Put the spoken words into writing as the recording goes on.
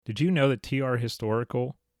Did you know that TR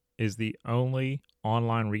Historical is the only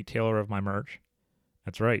online retailer of my merch?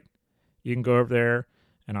 That's right. You can go over there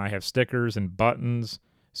and I have stickers and buttons.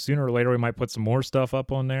 Sooner or later, we might put some more stuff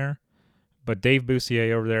up on there. But Dave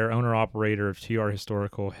Boussier over there, owner operator of TR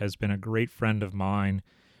Historical, has been a great friend of mine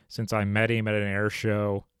since I met him at an air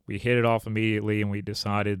show. We hit it off immediately and we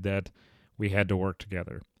decided that we had to work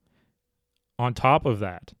together. On top of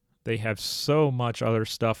that, they have so much other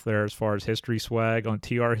stuff there as far as history swag on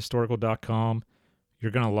trhistorical.com.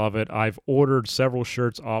 You're going to love it. I've ordered several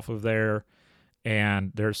shirts off of there,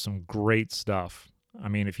 and there's some great stuff. I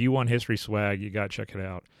mean, if you want history swag, you got to check it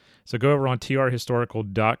out. So go over on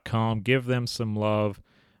trhistorical.com, give them some love.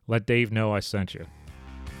 Let Dave know I sent you.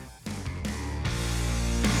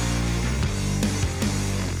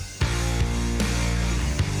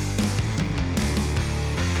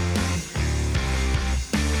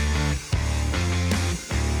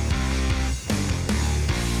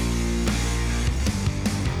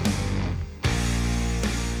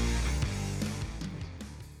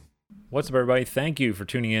 What's up, everybody? Thank you for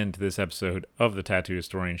tuning in to this episode of the Tattooed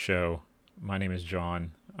Historian Show. My name is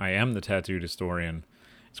John. I am the Tattooed Historian.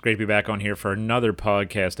 It's great to be back on here for another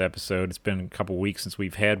podcast episode. It's been a couple weeks since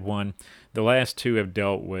we've had one. The last two have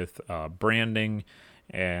dealt with branding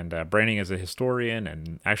and branding as a historian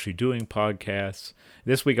and actually doing podcasts.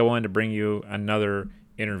 This week I wanted to bring you another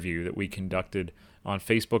interview that we conducted on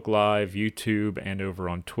Facebook Live, YouTube, and over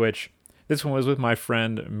on Twitch. This one was with my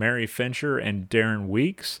friend Mary Fincher and Darren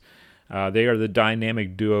Weeks. They are the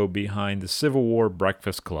dynamic duo behind the Civil War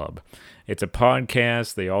Breakfast Club. It's a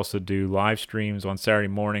podcast. They also do live streams on Saturday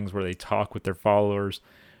mornings where they talk with their followers.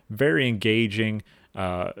 Very engaging,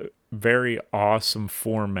 very awesome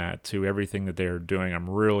format to everything that they're doing. I'm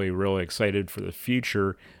really, really excited for the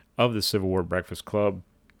future of the Civil War Breakfast Club.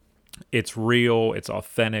 It's real. It's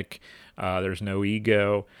authentic. There's no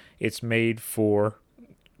ego. It's made for,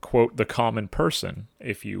 quote, the common person,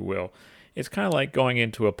 if you will. It's kind of like going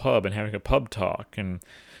into a pub and having a pub talk,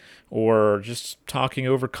 or just talking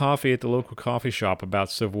over coffee at the local coffee shop about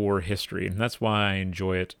Civil War history. And that's why I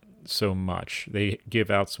enjoy it so much. They give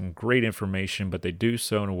out some great information, but they do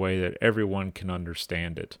so in a way that everyone can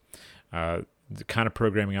understand it. The kind of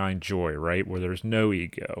programming I enjoy, right? Where there's no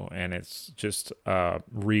ego and it's just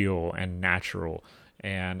real and natural.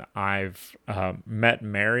 And I've met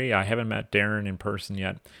Mary. I haven't met Darren in person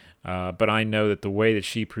yet. But I know that the way that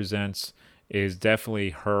she presents is definitely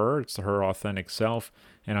her. It's her authentic self,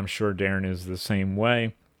 and I'm sure Darren is the same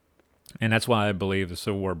way. And that's why I believe the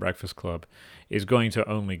Civil War Breakfast Club is going to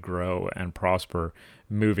only grow and prosper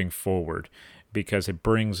moving forward, because it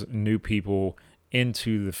brings new people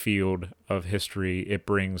into the field of history. It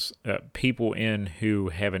brings people in who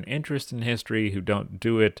have an interest in history, who don't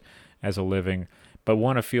do it as a living, but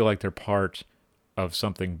want to feel like they're part of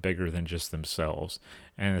something bigger than just themselves.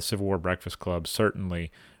 And the Civil War Breakfast Club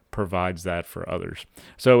certainly provides that for others.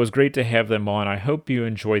 So it was great to have them on. I hope you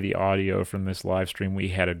enjoy the audio from this live stream. We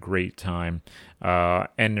had a great time.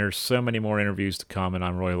 And there's so many more interviews to come, and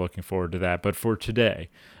I'm really looking forward to that. But for today,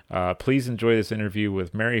 please enjoy this interview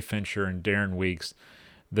with Mary Fincher and Darren Weeks,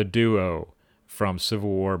 the duo from Civil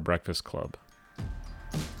War Breakfast Club.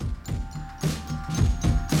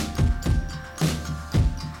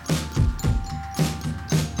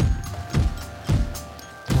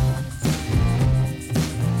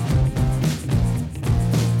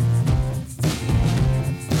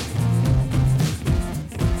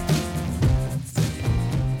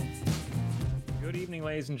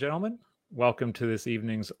 Ladies and gentlemen, welcome to this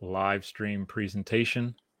evening's live stream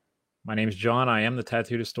presentation. My name is John. I am the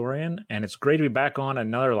Tattooed Historian, and it's great to be back on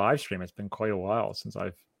another live stream. It's been quite a while since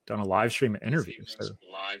I've done a live stream interview. So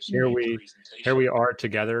here we are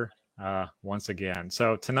together once again.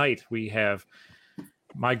 So tonight we have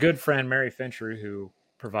my good friend Mary Fincher, who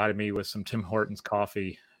provided me with some Tim Hortons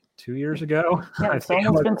coffee 2 years ago. Yeah, it's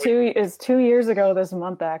almost been 2 years ago this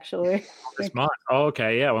month, actually. This month. Oh,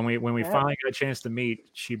 okay. Yeah. When we finally got a chance to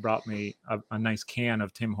meet, she brought me a nice can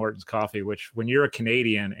of Tim Hortons coffee, which when you're a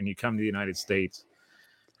Canadian and you come to the United States,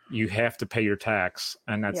 you have to pay your tax,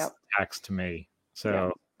 and that's tax to me.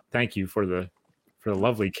 So thank you for the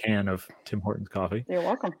lovely can of Tim Hortons coffee. You're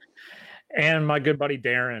welcome. And my good buddy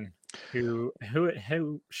Darren, who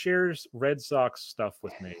shares Red Sox stuff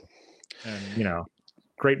with me, and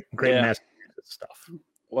great Massachusetts stuff.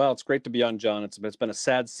 Well, it's great to be on, John. It's been a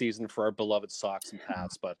sad season for our beloved Sox and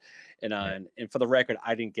Pats, but and for the record,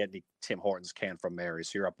 I didn't get any Tim Hortons can from Mary,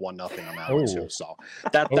 so you're up 1-0 on that one too. So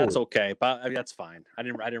that's okay, but I mean, that's fine. I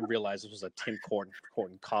didn't realize this was a Tim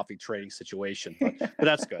Horton coffee trading situation, but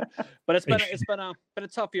that's good. But it's been a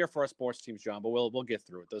tough year for our sports teams, John. But we'll get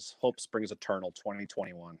through it. This hope springs eternal.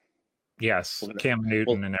 2021. Yes, Cam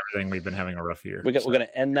Newton and everything. We've been having a rough year. We're going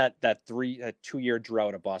to end that 2-year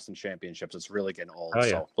drought of Boston championships. It's really getting old. Oh, yeah.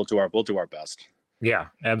 So we'll do our best. Yeah,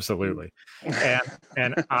 absolutely.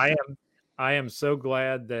 and I am so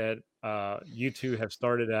glad that you two have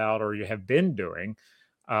started out, or you have been doing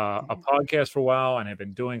a podcast for a while and have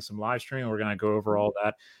been doing some live streaming. We're going to go over all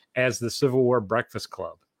that as the Civil War Breakfast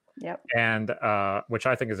Club. Yep. And which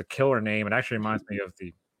I think is a killer name. It actually reminds me of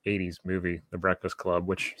the 80s movie, The Breakfast Club,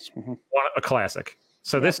 which is a classic.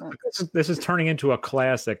 So this is turning into a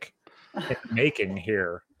classic in the making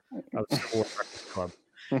here of the Civil War Breakfast Club.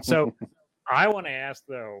 So I want to ask,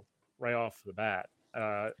 though, right off the bat,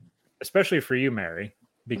 especially for you, Mary,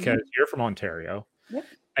 because you're from Ontario,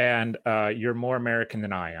 and you're more American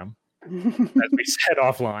than I am, as we said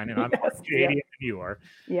offline, and I'm more Canadian than you are.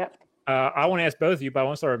 Yep. I want to ask both of you, but I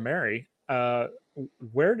want to start with Mary.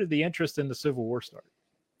 Where did the interest in the Civil War start?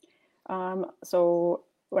 So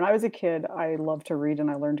when I was a kid, I loved to read,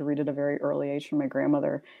 and I learned to read at a very early age from my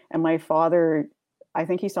grandmother. And my father, I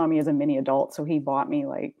think he saw me as a mini adult, so he bought me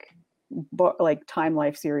like Time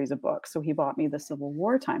Life series of books. So he bought me the Civil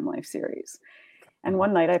War Time Life series. And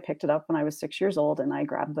one night I picked it up when I was 6 years old, and I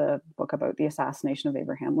grabbed the book about the assassination of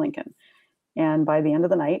Abraham Lincoln. And by the end of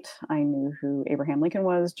the night, I knew who Abraham Lincoln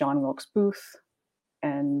was, John Wilkes Booth,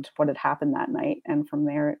 and what had happened that night. And from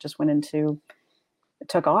there, it just it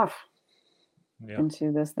took off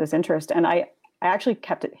into this interest. And I actually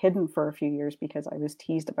kept it hidden for a few years because I was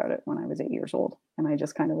teased about it when I was 8 years old. And I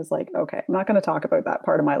just kind of was like, okay, I'm not going to talk about that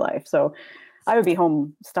part of my life. So I would be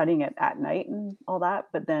home studying it at night and all that.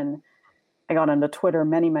 But then I got onto Twitter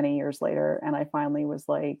many, many years later, and I finally was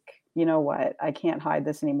like, you know what, I can't hide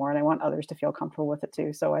this anymore, and I want others to feel comfortable with it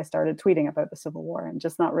too. So I started tweeting about the Civil War and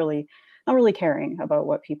just not really caring about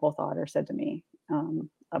what people thought or said to me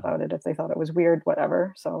about it, if they thought it was weird,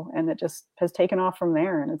 whatever. So, and it just has taken off from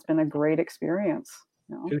there, and it's been a great experience.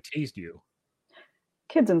 Who teased you?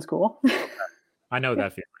 Kids in school. I know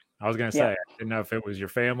that feeling. I was going to say, I didn't know if it was your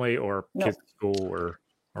family or kids in school or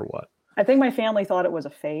what. I think my family thought it was a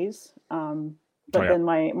phase. But then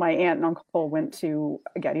my aunt and uncle went to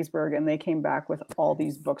Gettysburg, and they came back with all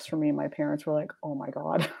these books for me. And my parents were like, oh my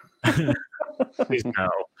God. Please no.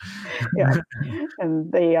 Yeah.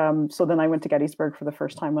 And they, so then I went to Gettysburg for the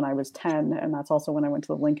first time when I was 10. And that's also when I went to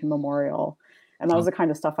the Lincoln Memorial. And that was the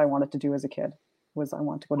kind of stuff I wanted to do as a kid, was I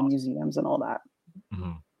wanted to go to museums and all that.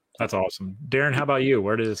 Mm-hmm. That's awesome. Darren, how about you?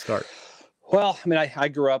 Where did it start? Well, I mean, I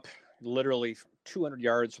grew up literally 200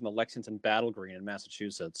 yards from the Lexington Battle Green in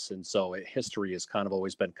Massachusetts. And so history has kind of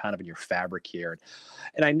always been kind of in your fabric here.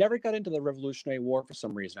 And I never got into the Revolutionary War for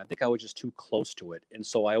some reason. I think I was just too close to it. And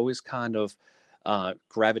so I always kind of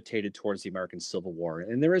gravitated towards the American Civil War.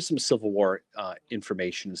 And there is some Civil War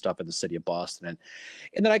information and stuff in the city of Boston.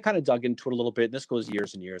 And then I kind of dug into it a little bit. And this goes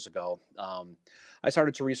years and years ago. I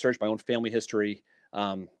started to research my own family history.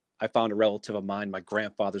 I found a relative of mine, my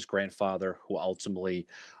grandfather's grandfather, who ultimately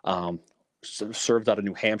served out of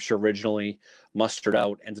New Hampshire originally, mustered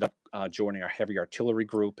out, ended up joining our heavy artillery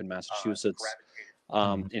group in Massachusetts.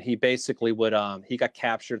 And he basically he got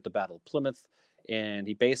captured at the Battle of Plymouth, and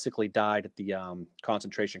he basically died at the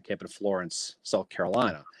concentration camp in Florence, South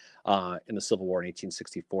Carolina, in the Civil War in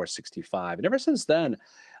 1864-65. And ever since then,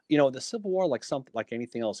 you know, the Civil War, like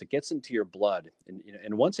anything else, it gets into your blood,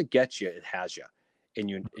 and once it gets you, it has you, and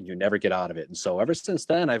you never get out of it. And so ever since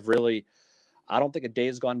then, I don't think a day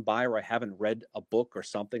has gone by where I haven't read a book or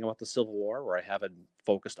something about the Civil War, where I haven't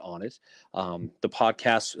focused on it. The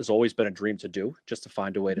podcast has always been a dream to do, just to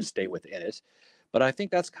find a way to stay within it. But I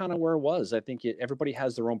think that's kind of where it was. I think everybody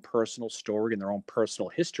has their own personal story and their own personal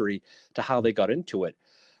history to how they got into it.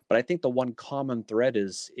 But I think the one common thread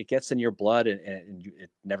is it gets in your blood, and it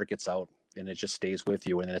never gets out, and it just stays with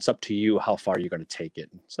you. And it's up to you how far you're going to take it.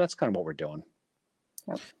 So that's kind of what we're doing.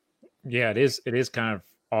 Yep. Yeah, it is. It is kind of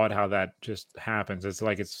odd how that just happens. It's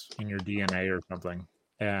like it's in your DNA or something,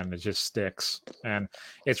 and it just sticks. And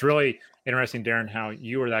it's really interesting, Darren, how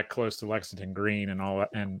you were that close to Lexington Green and all that,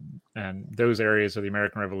 and those areas of the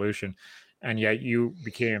American Revolution, and yet you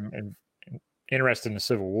became interested in the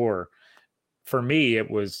Civil War. For me,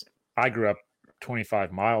 I grew up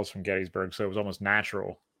 25 miles from Gettysburg, so it was almost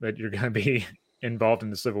natural that you're going to be involved in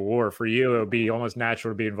the Civil War. For you, it would be almost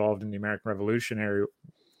natural to be involved in the American Revolutionary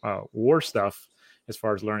War stuff as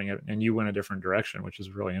far as learning it, and you went a different direction, which is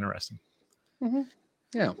really interesting. Mm-hmm.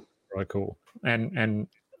 Yeah, really cool. And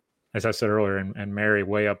as I said earlier, and Mary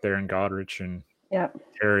way up there in Goderich and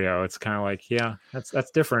Ontario, it's kind of like, yeah,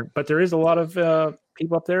 that's different. But there is a lot of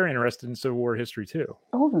people up there interested in Civil War history too.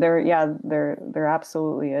 Oh, there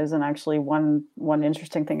absolutely is. And actually, one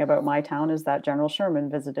interesting thing about my town is that General Sherman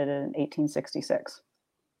visited it in 1866.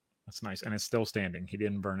 That's nice, and it's still standing. He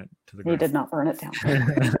didn't burn it to the ground. He did not burn it down.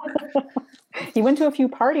 He went to a few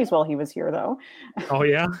parties while he was here, though. Oh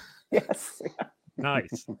yeah. Yes. Yeah.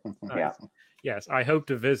 Nice. Yeah. Yes, I hope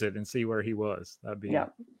to visit and see where he was. That'd be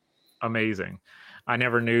amazing. I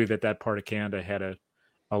never knew that part of Canada had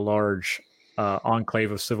a large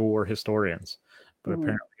enclave of Civil War historians, but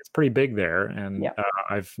apparently it's pretty big there. And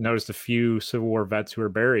I've noticed a few Civil War vets who are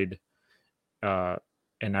buried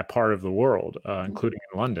in that part of the world, including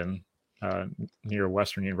in London, near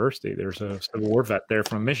Western University. There's a Civil War vet there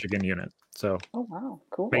from a Michigan unit. So, oh wow,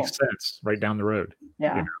 cool. Makes sense, right down the road.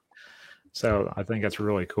 Yeah. You know? So I think that's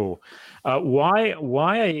really cool. Why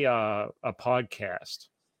a podcast?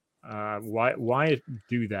 Why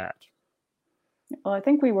do that? Well, I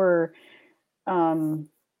think we were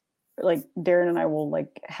like Darren and I will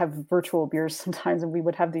like have virtual beers sometimes, and we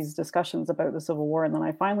would have these discussions about the Civil War. And then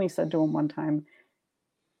I finally said to him one time,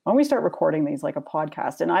 why don't we start recording these like a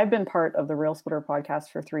podcast? And I've been part of the Rail Splitter podcast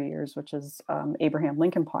for 3 years, which is Abraham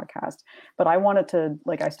Lincoln podcast. But I wanted to,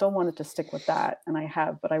 I still wanted to stick with that. And I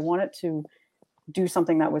have, but I wanted to do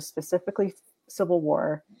something that was specifically Civil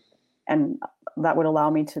War. And that would allow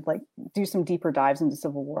me to do some deeper dives into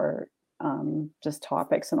Civil War, just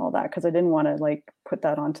topics and all that. Cause I didn't want to put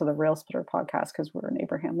that onto the Rail Splitter podcast because we're an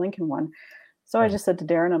Abraham Lincoln one. So I just said to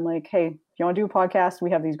Darren, I'm like, hey, if you want to do a podcast, we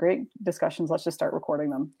have these great discussions. Let's just start recording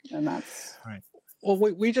them. And that's right. Well,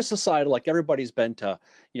 we just decided, everybody's been to,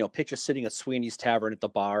 picture sitting at Sweeney's Tavern at the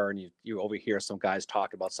bar, and you overhear some guys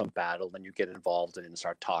talk about some battle, then you get involved in it and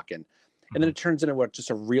start talking. And then it turns into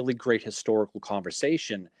just a really great historical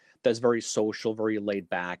conversation that's very social, very laid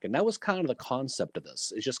back. And that was kind of the concept of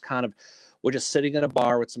this. It's just kind of, we're just sitting at a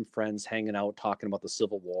bar with some friends, hanging out, talking about the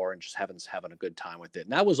Civil War, and just having a good time with it.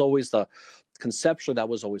 And that was always conceptually, that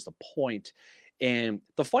was always the point. And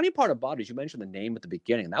the funny part about it is, you mentioned the name at the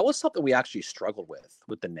beginning. That was something we actually struggled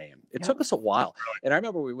with the name. It took us a while. And I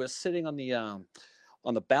remember we were sitting on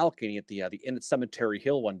the balcony at the Inn at Cemetery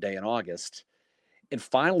Hill one day in August. And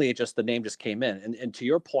finally, the name just came in. And to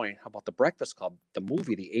your point about the Breakfast Club, the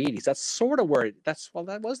movie, the 80s, that's sort of where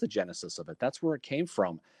that was the genesis of it. That's where it came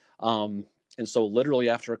from. And so literally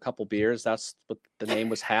after a couple beers, that's what the name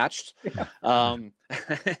was hatched. And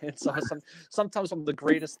so sometimes some of the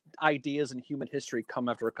greatest ideas in human history come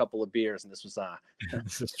after a couple of beers. And this was,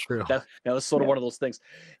 this is true. That's sort of one of those things.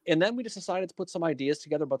 And then we just decided to put some ideas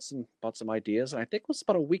together about some ideas. And I think it was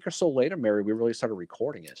about a week or so later, Mary, we really started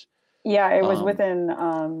recording it. Yeah, it was within,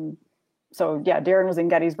 Darren was in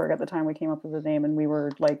Gettysburg at the time we came up with the name, and we were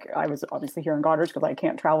I was obviously here in Goderich because I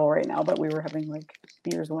can't travel right now, but we were having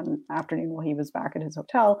beers one afternoon while he was back at his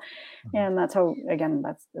hotel. And that's how, again,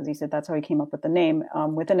 that's, as he said, that's how he came up with the name.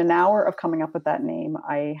 Within an hour of coming up with that name,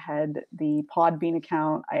 I had the Podbean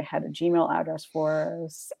account, I had a Gmail address for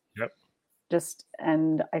us. Yep.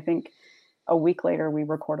 And I think a week later we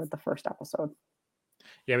recorded the first episode.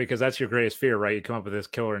 Yeah, because that's your greatest fear, right? You come up with this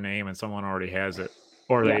killer name and someone already has it.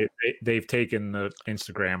 Or they've taken the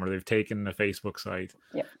Instagram or they've taken the Facebook site.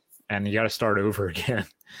 Yeah. And you got to start over again.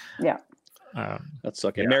 Yeah. That's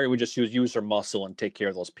okay. Yeah. Mary would just use her muscle and take care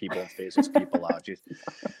of those people and phase those people out.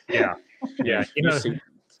 Yeah.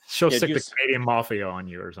 She'll stick the Canadian Mafia on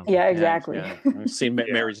you or something. Yeah, exactly. I've seen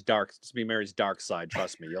Mary's dark side.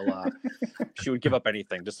 Trust me. She would give up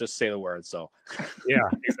anything. Just say the word. So. Yeah,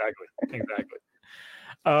 exactly.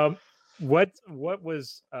 What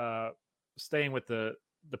was staying with the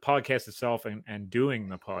podcast itself and doing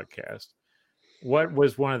the podcast? What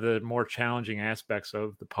was one of the more challenging aspects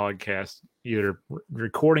of the podcast, either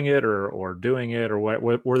recording it or doing it, or what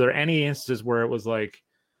were there any instances where it was a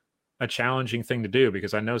challenging thing to do?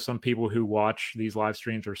 Because I know some people who watch these live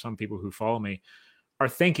streams or some people who follow me are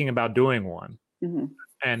thinking about doing one. Mm-hmm.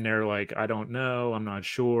 And they're like, I don't know, I'm not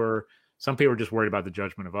sure. Some people are just worried about the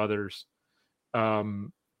judgment of others.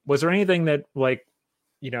 Was there anything that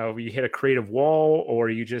you hit a creative wall, or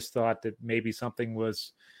you just thought that maybe something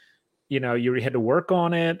was, you had to work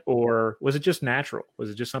on it, or was it just natural? Was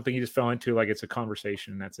it just something you just fell into, it's a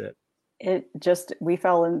conversation and that's it? We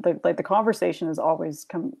fell in the conversation has always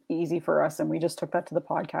come easy for us. And we just took that to the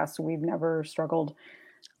podcast. So we've never struggled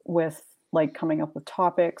with coming up with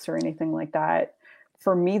topics or anything like that.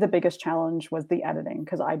 For me, the biggest challenge was the editing,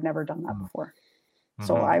 because I'd never done that before. Mm-hmm.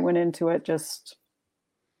 So I went into it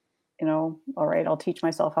all right, I'll teach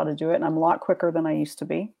myself how to do it. And I'm a lot quicker than I used to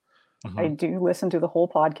be. I do listen to the whole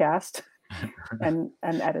podcast and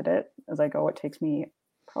edit it as I go. It takes me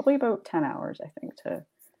probably about 10 hours, I think, to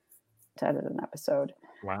edit an episode.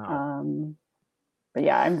 Wow. But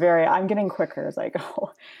yeah, I'm getting quicker as I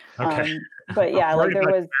go. Okay. But yeah, like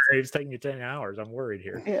it's taking you 10 hours. I'm worried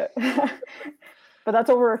here. Yeah. But that's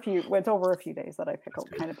over a few days that I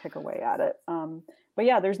pick away at it. But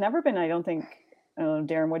yeah, there's never been, I don't think,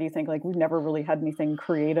 Darren, what do you think? Like, we've never really had anything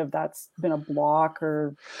creative that's been a block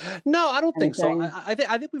or. No, I don't think so. anything.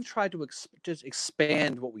 I think we've tried to just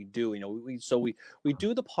expand what we do. We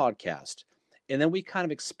do the podcast, and then we kind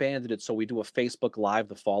of expanded it. So we do a Facebook Live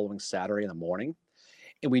the following Saturday in the morning.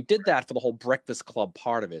 And we did that for the whole Breakfast Club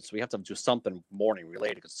part of it. So we have to do something morning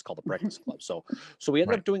related because it's called the Breakfast Club. So we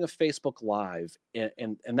ended up doing a Facebook Live,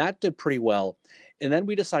 and that did pretty well. And then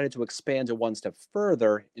we decided to expand it one step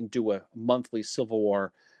further and do a monthly Civil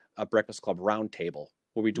War Breakfast Club roundtable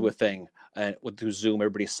where we do a thing and through Zoom.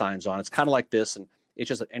 Everybody signs on. It's kind of like this, and it's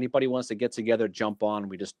just that anybody wants to get together, jump on.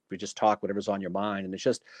 We just talk whatever's on your mind, and it's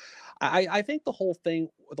just. I think the whole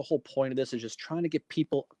point of this is just trying to get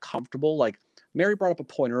people comfortable. Like Mary brought up a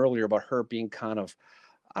point earlier about her being kind of,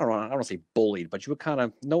 I don't want to say bullied, but you were kind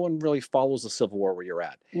of, no one really follows the Civil War where you're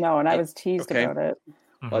at. No, and I was teased about it.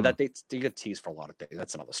 Well, that they get teased for a lot of things.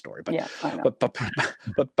 That's another story. But yeah, I know.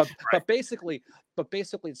 But basically,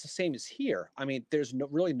 it's the same as here. I mean, there's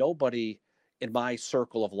really nobody in my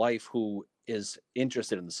circle of life who is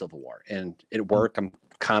interested in the Civil War. And at work, I'm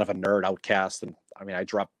kind of a nerd outcast, and I mean, I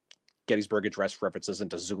drop Gettysburg Address references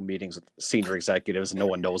into Zoom meetings with senior executives, and no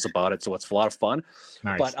one knows about it, so it's a lot of fun.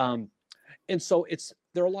 Nice. But and so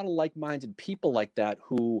there are a lot of like-minded people like that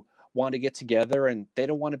who want to get together, and they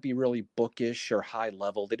don't want to be really bookish or high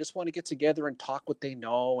level. They just want to get together and talk what they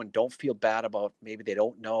know, and don't feel bad about maybe they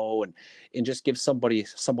don't know, and just give somebody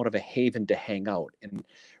somewhat of a haven to hang out. And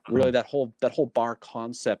really, that whole bar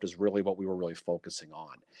concept is really what we were really focusing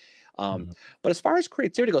on. But as far as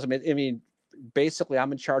creativity goes, I mean. Basically,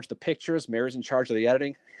 I'm in charge of the pictures, Mary's in charge of the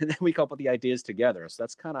editing, and then we come up with the ideas together. So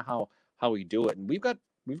that's kind of how we do it. And we've got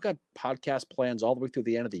podcast plans all the way through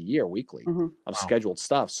the end of the year, weekly, of scheduled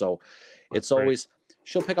stuff. So it's always,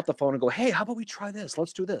 she'll pick up the phone and go, "Hey, how about we try this?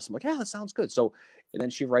 Let's do this." I'm like, "Yeah, that sounds good." So, and then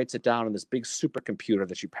she writes it down in this big supercomputer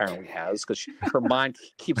that she apparently has, because her mind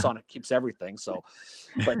keeps everything. So,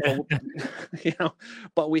 but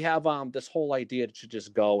but we have this whole idea to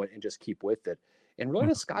just go and just keep with it. And really,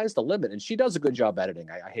 the sky's the limit. And she does a good job editing.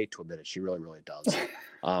 I hate to admit it. She really, really does.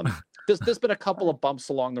 There's been a couple of bumps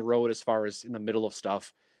along the road as far as in the middle of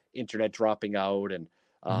stuff, internet dropping out and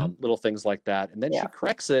little things like that. And then she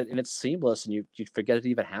corrects it, and it's seamless, and you forget it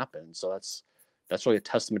even happened. So that's really a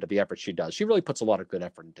testament to the effort she does. She really puts a lot of good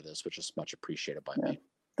effort into this, which is much appreciated by me.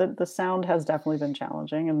 The sound has definitely been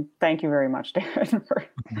challenging, and thank you very much, Darren.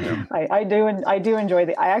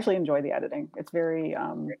 I actually enjoy the editing. It's very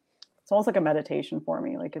it's almost like a meditation for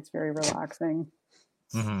me. Like, it's very relaxing.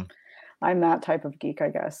 I'm that type of geek, I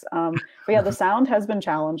guess. But yeah, the sound has been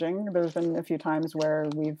challenging. There's been a few times where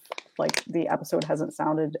the episode hasn't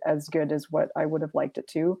sounded as good as what I would have liked it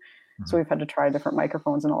to. So we've had to try different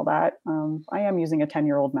microphones and all that. I am using a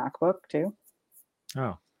 10-year-old MacBook too.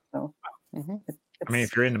 Oh. So I mean,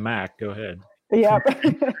 if you're into Mac, go ahead. Yeah.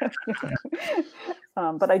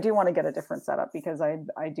 But I do want to get a different setup, because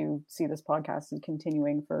I do see this podcast as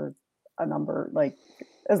continuing for a number, like,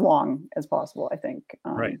 as long as possible, I think.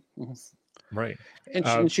 Right.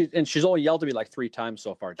 And she's only yelled at me like 3 times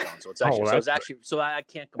so far, John. So it's actually so I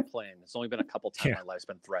can't complain. It's only been a couple times my life's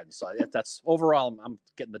been threatened. So that's overall, I'm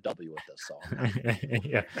getting the W with this.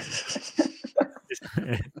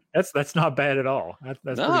 So that's not bad at all.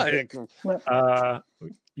 That's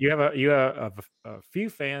you have a few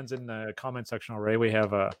fans in the comment section already. We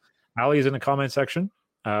have Allie's in the comment section.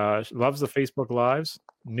 Loves the Facebook Lives.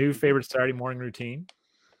 New favorite Saturday morning routine.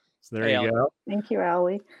 So there you go. Thank you,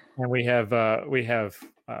 Allie. And we have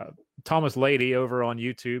Thomas Lady over on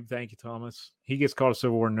YouTube. Thank you, Thomas. He gets called a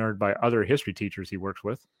Civil War nerd by other history teachers he works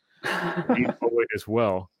with. He's as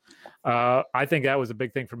well. I think that was a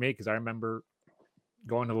big thing for me, because I remember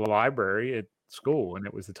going to the library at school, and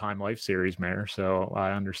it was the Time Life series, Mayor. So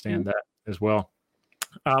I understand that as well.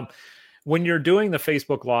 When you're doing the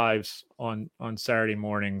Facebook Lives on Saturday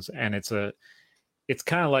mornings, and it's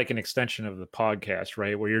kind of like an extension of the podcast,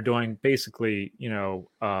 right? Where you're doing basically,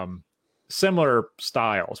 similar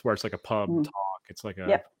styles, where it's like a pub talk. It's like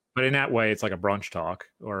but in that way, it's like a brunch talk,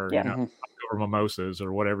 or over mimosas,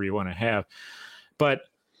 or whatever you want to have. But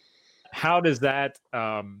how does that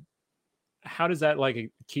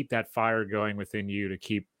like keep that fire going within you to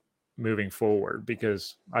keep moving forward,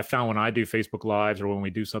 because I found when I do Facebook Lives or when we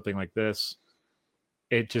do something like this,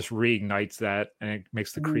 it just reignites that and it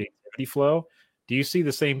makes the creativity flow. Do you see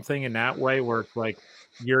the same thing in that way, where it's like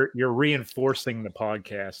you're reinforcing the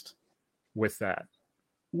podcast with that?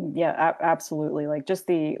 Yeah, absolutely. Like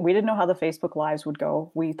we didn't know how the Facebook Lives would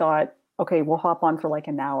go. We thought, okay, we'll hop on for like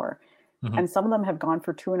an hour. Mhm. And some of them have gone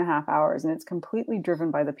for 2.5 hours, and it's completely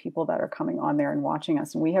driven by the people that are coming on there and watching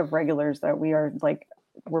us. And we have regulars that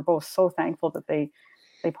we're both so thankful that they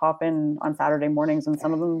pop in on Saturday mornings, and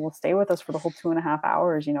some of them will stay with us for the whole 2.5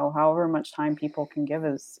 hours. However much time people can give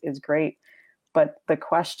is great. But the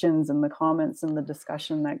questions and the comments and the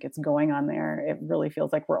discussion that gets going on there, it really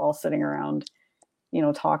feels like we're all sitting around,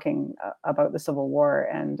 talking about the Civil War.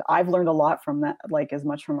 And I've learned a lot from that, like as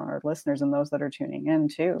much from our listeners and those that are tuning in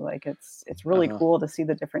too. Like it's really cool to see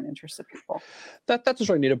the different interests of people. That's what's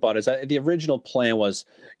really neat about it. Is that the original plan was,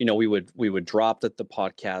 we would drop the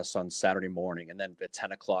podcast on Saturday morning, and then at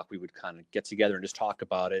 10 o'clock we would kind of get together and just talk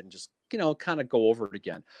about it and just, kind of go over it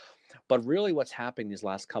again. But really what's happening these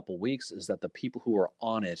last couple of weeks is that the people who are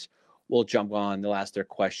on it will jump on, they'll ask their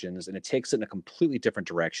questions, and it takes it in a completely different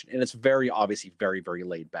direction. And it's very obviously very, very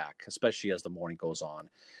laid back, especially as the morning goes on.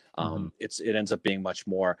 It ends up being much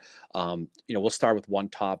more, we'll start with one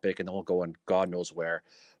topic and then we'll go on God knows where.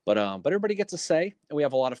 But everybody gets a say, and we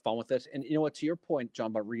have a lot of fun with it. And you know what, to your point, John,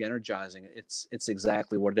 about re-energizing, it's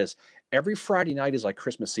exactly what it is. Every Friday night is like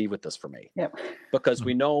Christmas Eve with this for me. Yep. Because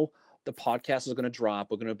we know the podcast is going to drop.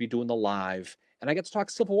 We're going to be doing the live, and I get to talk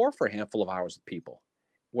Civil War for a handful of hours with people,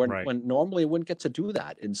 when normally I wouldn't get to do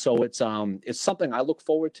that. And so it's something I look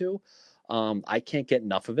forward to. I can't get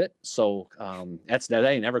enough of it. So that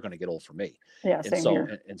ain't never going to get old for me. Yeah, same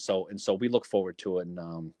here. And so we look forward to it.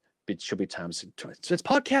 And it should be times it's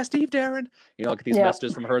podcast Eve, Darren. I get these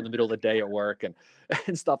messages from her in the middle of the day at work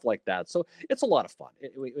and stuff like that. So it's a lot of fun.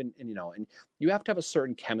 And you have to have a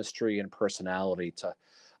certain chemistry and personality to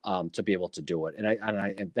be able to do it.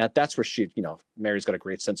 And that's where she, Mary's got a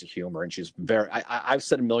great sense of humor, and she's I've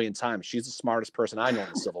said a million times, she's the smartest person I know in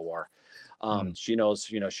the Civil War. She knows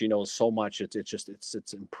so much.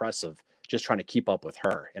 It's impressive just trying to keep up with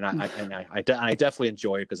her. And I definitely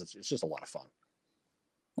enjoy it because it's just a lot of fun.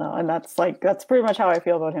 And that's pretty much how I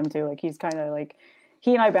feel about him too. Like he's kind of like,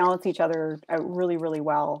 he and I balance each other out really, really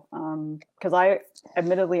well. Because I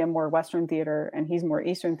admittedly am more Western theater and he's more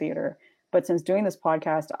Eastern theater. But since doing this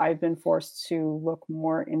podcast, I've been forced to look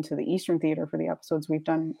more into the Eastern theater for the episodes we've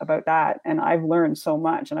done about that. And I've learned so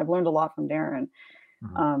much, and I've learned a lot from Darren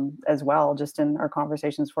as well, just in our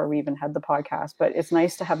conversations before we even had the podcast. But it's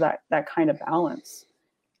nice to have that kind of balance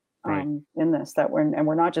in this,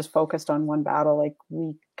 we're not just focused on one battle. Like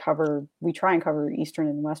we try and cover Eastern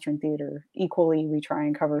and Western theater equally. We try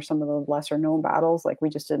and cover some of the lesser known battles. Like we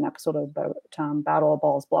just did an episode about Battle of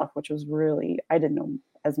Ball's Bluff, which was really, I didn't know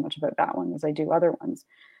as much about that one as I do other ones.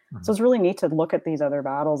 So it's really neat to look at these other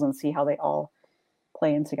battles and see how they all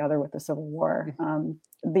play in together with the Civil War.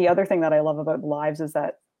 The other thing that I love about Lives is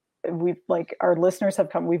that our listeners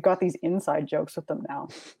have come, we've got these inside jokes with them now.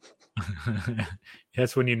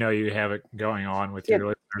 That's when you have it going on with your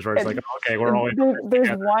listeners, where it's like, okay, we're all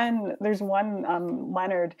there's one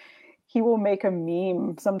Leonard, he will make a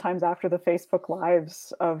meme sometimes after the Facebook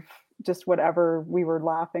Lives of just whatever we were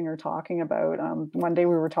laughing or talking about. One day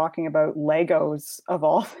we were talking about Legos of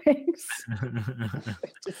all things.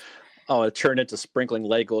 It turned into sprinkling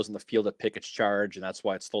Legos in the field at Pickett's Charge, and that's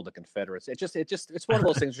why it stole the Confederates. It's one of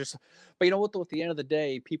those things. But you know what? Though, at the end of the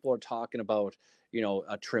day, people are talking about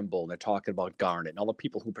a Trimble, and they're talking about Garnet, and all the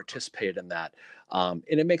people who participated in that, and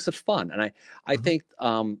it makes it fun. And I think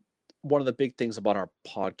one of the big things about our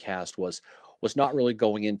podcast was not really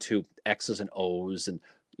going into X's and O's and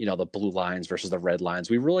the blue lines versus the red lines.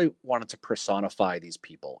 We really wanted to personify these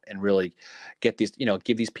people and really get these,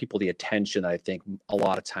 give these people the attention that I think a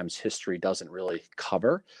lot of times history doesn't really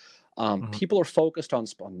cover. People are focused on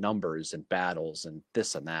numbers and battles and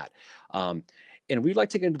this and that. And we'd like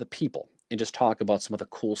to get into the people and just talk about some of the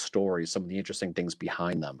cool stories, some of the interesting things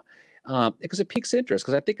behind them. Because it piques interest.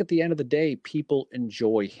 Because I think at the end of the day, people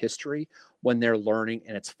enjoy history when they're learning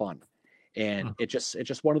and it's fun. And it's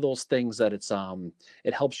just one of those things that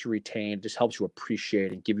it helps you retain, just helps you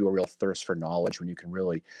appreciate and give you a real thirst for knowledge when you can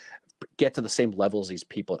really get to the same level as these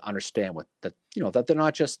people and understand that they're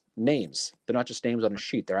not just names. They're not just names on a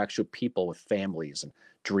sheet. They're actual people with families and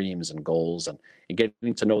dreams and goals, and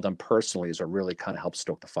getting to know them personally is what really kind of helps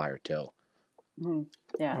stoke the fire too.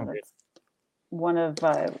 Yeah. one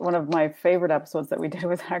of my favorite episodes that we did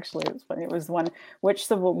was actually, it was funny. It was one which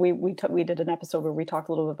civil we did an episode where we talked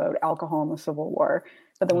a little bit about alcohol in the Civil War,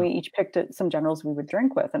 but then we each picked some generals we would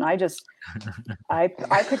drink with, and I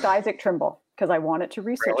picked Isaac Trimble because I wanted to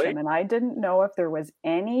research him, and I didn't know if there was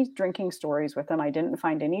any drinking stories with him. I didn't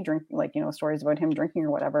find any stories about him drinking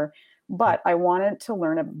or whatever, but I wanted to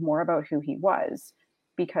learn more about who he was,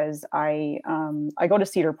 because I go to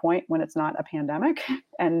Cedar Point when it's not a pandemic,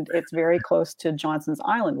 and it's very close to Johnson's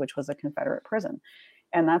Island, which was a Confederate prison,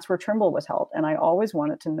 and that's where Trimble was held. And I always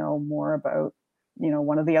wanted to know more about,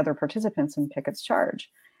 one of the other participants in Pickett's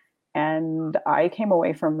charge. And I came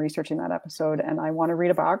away from researching that episode, and I want to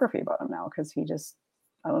read a biography about him now, because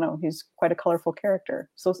I don't know, he's quite a colorful character.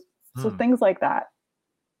 So things like that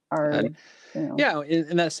are, Yeah,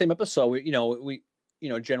 in that same episode, we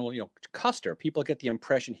General, Custer, people get the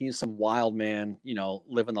impression he's some wild man,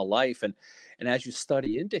 living the life. And as you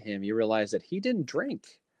study into him, you realize that he didn't drink.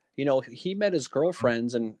 He met his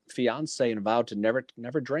girlfriends and fiance and vowed to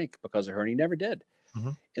never drink because of her, and he never did.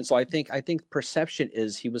 Mm-hmm. And so I think perception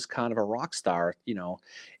is he was kind of a rock star,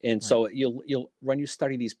 and so you'll when you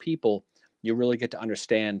study these people, you really get to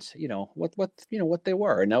understand, what they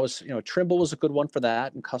were. And that was, Trimble was a good one for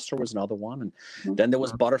that, and Custer was another one. And then there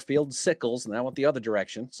was Butterfield and Sickles, and that went the other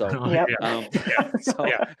direction. So, we had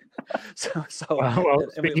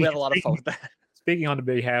a lot of fun with that. Speaking on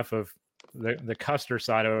behalf of the Custer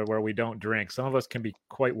side of it, where we don't drink, some of us can be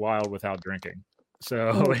quite wild without drinking.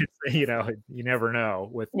 So, you never know.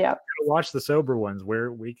 Watch the sober ones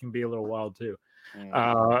where we can be a little wild too.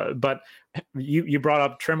 But you brought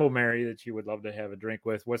up Trimble, Mary, that you would love to have a drink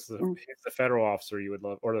with. Who's the federal officer you would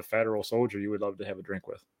love, or the federal soldier you would love to have a drink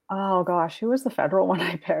with? Oh gosh, who was the federal one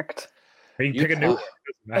I picked? You pick a new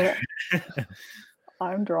one.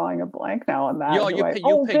 I'm drawing a blank now on that. You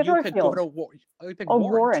picked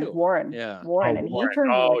Warren. Warren. Yeah. Warren. And he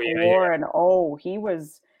turned Warren. Yeah. Oh,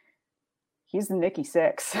 he's the Nikki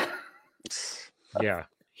Sixx. Yeah.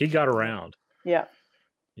 He got around. Yeah.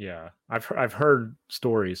 Yeah, I've heard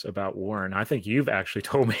stories about Warren. I think you've actually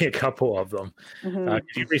told me a couple of them. Mm-hmm.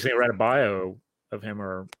 You recently read a bio of him,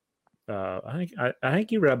 or I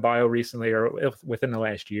think you read a bio recently, or within the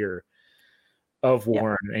last year, of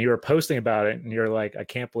Warren, and you were posting about it, and you're like, I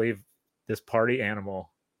can't believe this party animal.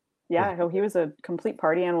 Yeah, he was a complete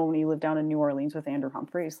party animal when he lived down in New Orleans with Andrew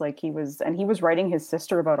Humphreys. He was writing his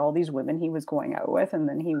sister about all these women he was going out with, and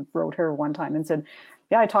then he wrote her one time and said,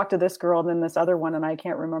 "Yeah, I talked to this girl and then this other one, and I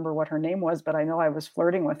can't remember what her name was, but I know I was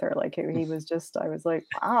flirting with her." He was just, I was like,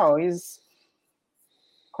 wow, he's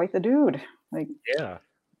quite the dude. Yeah.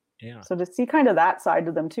 So to see kind of that side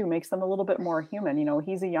to them too makes them a little bit more human.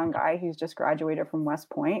 He's a young guy. He's just graduated from West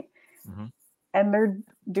Point. Mm-hmm. And they're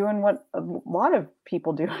doing what a lot of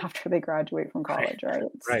people do after they graduate from college, right?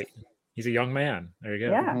 Right. He's a young man. There you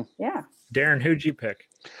go. Yeah, mm-hmm. Yeah. Darren, who'd you pick?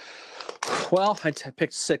 Well, I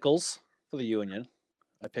picked Sickles for the Union.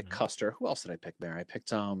 I picked Custer. Who else did I pick there? I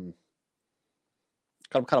picked I'm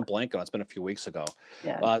kind of blank on. It's been a few weeks ago.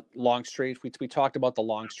 Yeah. Longstreet. We talked about the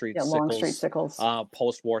Longstreet. Yeah, Longstreet Sickles.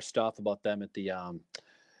 Post-war stuff about them at the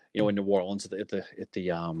in New Orleans at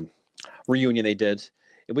the reunion they did.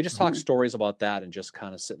 And we just talked stories about that, and just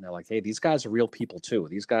kind of sitting there like, hey, these guys are real people too.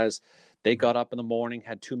 These guys, they got up in the morning,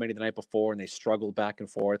 had too many the night before, and they struggled back and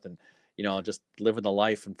forth, and just living the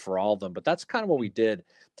life, and for all of them. But that's kind of what we did.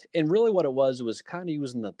 And really what it was kind of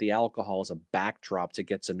using the alcohol as a backdrop to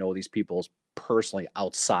get to know these people personally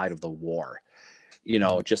outside of the war,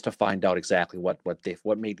 just to find out exactly what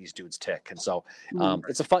made these dudes tick. And so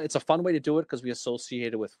it's a fun way to do it, because we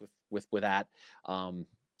associated with that.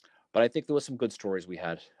 But I think there was some good stories we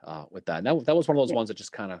had with that. And that was one of those ones that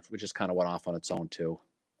just kind of went off on its own too.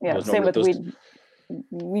 Yeah,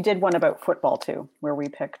 we did one about football too, where we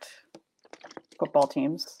picked football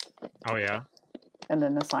teams. Oh yeah. And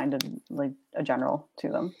then assigned a general to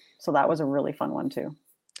them. So that was a really fun one too.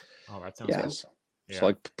 Oh, that sounds good. Yeah.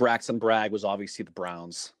 So Braxton Bragg was obviously the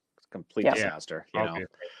Browns. Complete disaster. Yeah.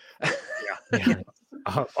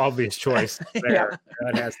 Obvious choice there.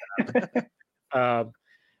 That has to happen.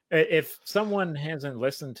 If someone hasn't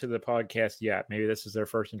listened to the podcast yet, maybe this is their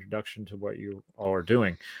first introduction to what you all are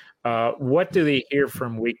doing. What do they hear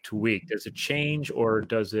from week to week? Does it change, or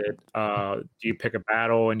does it? Do you pick a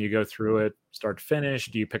battle and you go through it start to finish?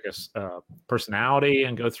 Do you pick a personality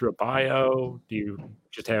and go through a bio? Do you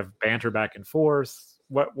just have banter back and forth?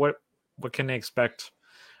 What can they expect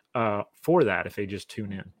for that if they just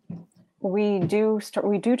tune in? We do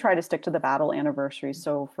try to stick to the battle anniversary.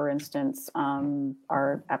 So for instance,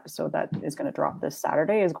 our episode that is going to drop this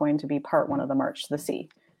Saturday is going to be part 1 of the March to the Sea.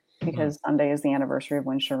 because Sunday is the anniversary of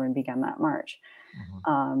when Sherman began that march.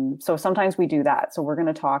 Mhm. So sometimes we do that. So we're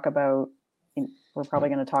probably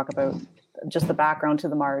going to talk about just the background to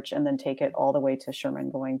the march and then take it all the way to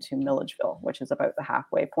Sherman going to Milledgeville, which is about the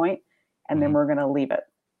halfway point. And then we're going to leave it.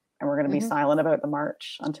 And we're going to be silent about the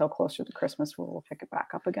march until closer to Christmas, where we'll pick it back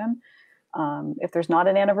up again. If there's not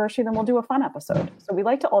an anniversary, then we'll do a fun episode. So we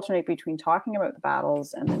like to alternate between talking about the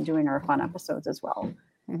battles and then doing our fun episodes as well.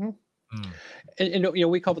 And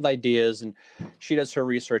we come up with ideas, and she does her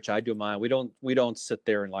research, I do mine. We don't sit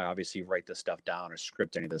there and obviously write this stuff down or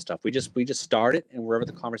script any of this stuff. We just start it, and wherever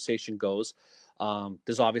the conversation goes,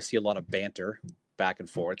 there's obviously a lot of banter back and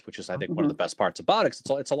forth, which is I think one of the best parts about it.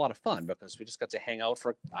 It's a lot of fun because we just got to hang out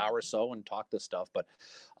for an hour or so and talk this stuff. But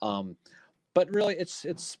really, it's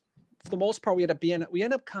for the most part we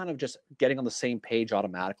end up kind of just getting on the same page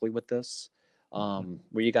automatically with this.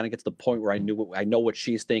 Where you got to get to the point where I know what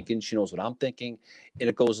she's thinking, she knows what I'm thinking, and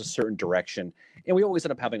it goes a certain direction. And we always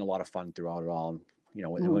end up having a lot of fun throughout it all. And,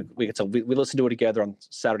 we listen to it together on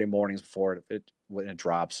Saturday mornings before when it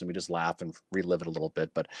drops, and we just laugh and relive it a little bit.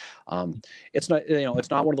 But it's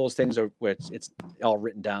not one of those things where it's all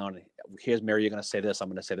written down. Here's Mary, you're going to say this, I'm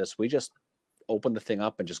going to say this. We just open the thing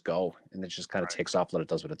up and just go, and it just kind of takes off, let it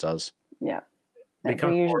does what it does. Yeah, It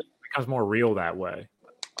becomes more real that way.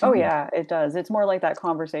 Oh yeah, it does. It's more like that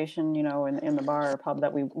conversation, in the bar or pub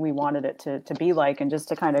that we wanted it to be like, and just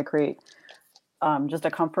to kind of create just a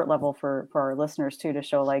comfort level for our listeners too, to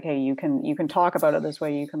show like, hey, you can talk about it this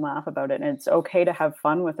way, you can laugh about it, and it's okay to have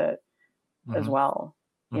fun with it as well,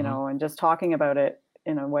 and just talking about it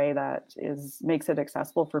in a way that makes it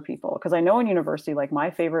accessible for people. Because I know in university, like my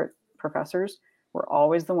favorite professors were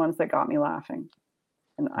always the ones that got me laughing,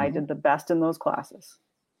 and I did the best in those classes.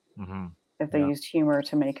 If they used humor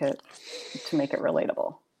to make it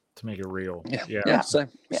relatable, to make it real. Same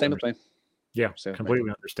with me. Yeah, completely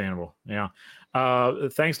understandable. Yeah.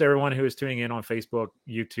 Thanks to everyone who is tuning in on Facebook,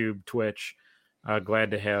 YouTube, Twitch. Glad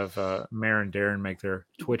to have Mare and Darren make their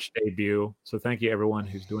Twitch debut. So thank you everyone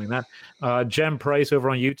who's doing that. Jem Price over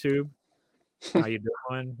on YouTube. How you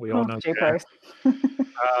doing? We all know Jay Price.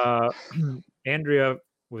 Andrea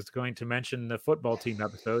was going to mention the football team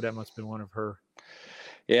episode. That must have been one of her.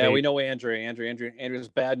 Yeah, we know Andrea. Andrea's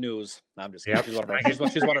bad news. No, I'm just kidding. She's one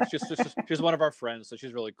of our friends, so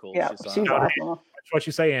she's really cool. Yeah, she's awesome. That's what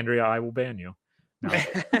you say, Andrea. I will ban you. No.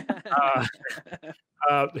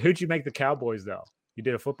 Who'd you make the Cowboys though? You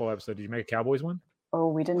did a football episode. Did you make a Cowboys one? Oh,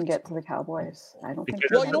 we didn't get to the Cowboys. I don't think.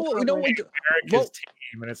 Well, you know what? America's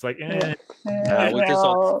team, and it's like,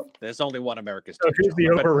 there's only one America's team. So who's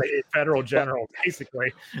the overrated federal general,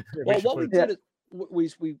 basically? Well, what we did is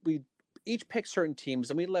we each picked certain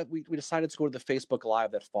teams, and we decided to go to the Facebook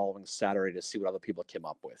Live that following Saturday to see what other people came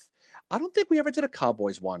up with. I don't think we ever did a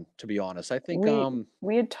Cowboys one, to be honest. I think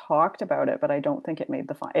we had talked about it, but I don't think it made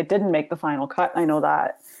it didn't make the final cut. I know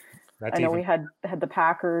that. I know we had the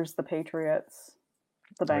Packers, the Patriots,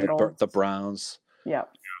 the Bengals, the Browns. Yeah.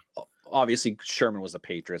 Obviously, Sherman was the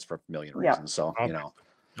Patriots for a million reasons. So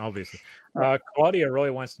obviously. Claudia really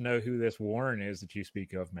wants to know who this Warren is that you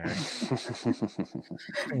speak of, Mary.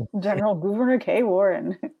 General Gouverneur K.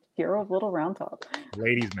 Warren, hero of Little Round Top.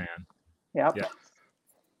 Ladies' man. Yep. Yeah.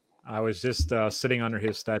 I was just sitting under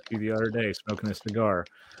his statue the other day, smoking a cigar,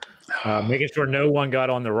 making sure no one got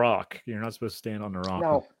on the rock. You're not supposed to stand on the rock.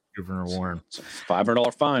 No. Governor Warren.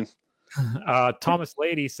 $500 fine. Thomas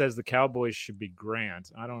Lady says the Cowboys should be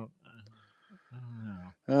Grant. I don't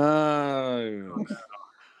know.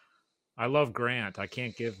 I love Grant. I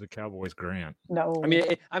can't give the Cowboys Grant. No. I mean,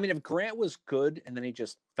 if Grant was good and then he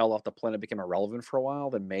just fell off the planet, became irrelevant for a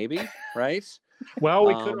while, then maybe, right? Well,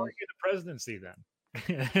 we could argue the presidency then.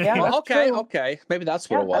 Yeah. Well, okay. Maybe that's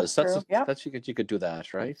what it was. That's you could do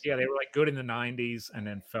that, right? Yeah, they were like good in the 90s and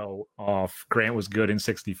then fell off. Grant was good in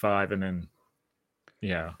 65 and then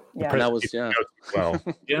That was well.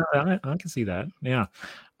 Yeah, I can see that. Yeah.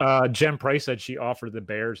 Jem Price said she offered the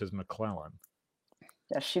Bears as McClellan.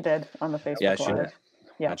 Yes, she did on the Facebook. Yeah, she Live. did.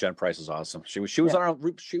 Yeah, Jen Price is awesome. She was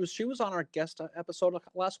on our guest episode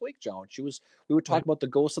last week, Joan. We were talking about the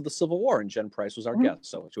ghosts of the Civil War, and Jen Price was our guest.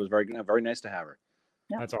 So she was very nice to have her.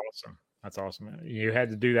 Yeah. That's awesome. You had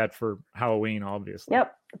to do that for Halloween, obviously.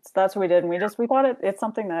 Yep, that's what we did. And we thought it's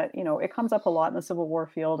something that it comes up a lot in the Civil War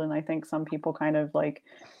field, and I think some people kind of like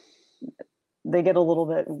they get a little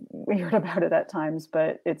bit weird about it at times,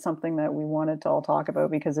 but it's something that we wanted to all talk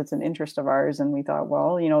about because it's an interest of ours. And we thought,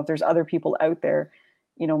 well, if there's other people out there,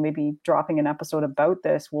 maybe dropping an episode about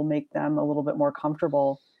this will make them a little bit more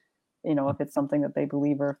comfortable if it's something that they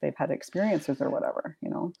believe or if they've had experiences or whatever.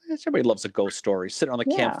 Everybody loves a ghost story. Sitting on the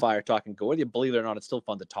Yeah. campfire talking ghost. Whether you believe it or not, it's still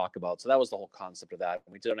fun to talk about. So that was the whole concept of that.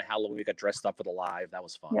 We did it on Halloween. We got dressed up for the live. That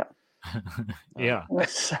was fun. Yep. Yeah,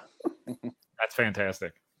 that's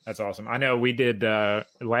fantastic. That's awesome. I know we did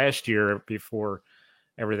last year before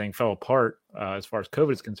everything fell apart. As far as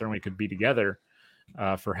COVID is concerned, we could be together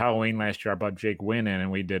for Halloween last year. I brought Jake Wynn in,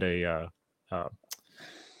 and we did a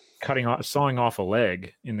sawing off a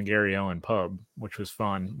leg in the Gary Owen pub, which was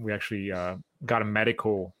fun. We actually got a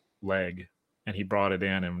medical leg, and he brought it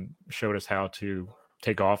in and showed us how to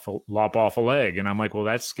lop off a leg. And I'm like, well,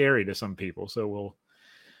 that's scary to some people, so we'll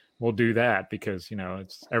do that because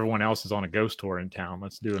it's everyone else is on a ghost tour in town.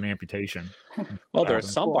 Let's do an amputation. Well, there are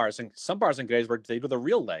some bars and guys where they do the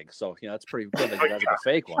real leg, so that's pretty good. They do the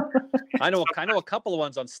fake one. I know a couple of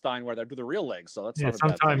ones on Stein where they do the real leg, so that's not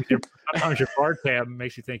sometimes your bar tab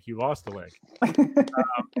makes you think you lost a leg. I've been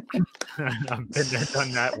there,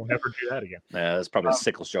 done that. We'll never do that again. Yeah, there's probably a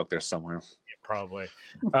Sickles joke there somewhere. Yeah, probably.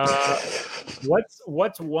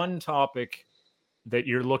 What's one topic that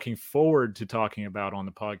you're looking forward to talking about on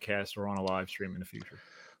the podcast or on a live stream in the future?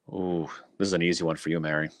 Ooh, this is an easy one for you,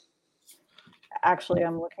 Mary. Actually,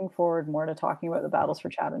 I'm looking forward more to talking about the battles for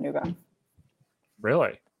Chattanooga.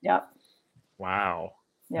 Really? Yep. Wow.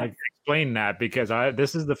 Yeah. Explain that, because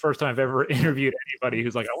this is the first time I've ever interviewed anybody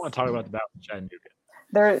who's like, I want to talk about the battle of Chattanooga.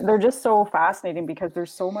 They're just so fascinating because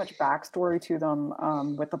there's so much backstory to them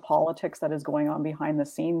with the politics that is going on behind the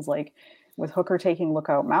scenes, like with Hooker taking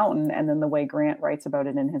Lookout Mountain, and then the way Grant writes about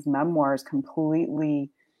it in his memoirs completely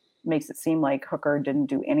makes it seem like Hooker didn't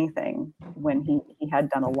do anything when he had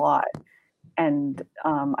done a lot. And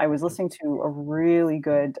I was listening to a really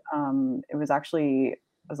good, it was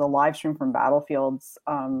a live stream from Battlefields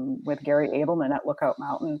with Gary Abelman at Lookout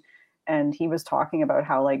Mountain. And he was talking about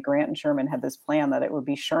how like Grant and Sherman had this plan that it would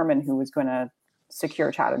be Sherman who was going to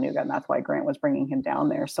secure Chattanooga. And that's why Grant was bringing him down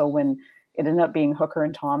there. So when it ended up being Hooker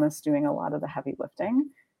and Thomas doing a lot of the heavy lifting,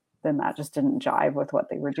 then that just didn't jive with what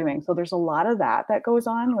they were doing. So there's a lot of that goes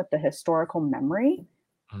on with the historical memory,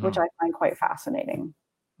 which I find quite fascinating.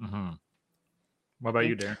 Mm-hmm. What about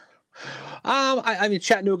you, Darren? I mean,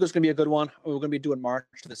 Chattanooga is going to be a good one. We're going to be doing March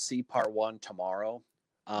to the Sea Part 1 tomorrow,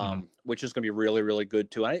 which is going to be really, really good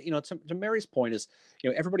too. And to Mary's point is,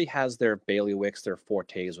 everybody has their bailiwicks, their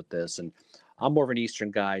fortes with this, and I'm more of an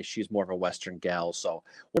Eastern guy. She's more of a Western gal. So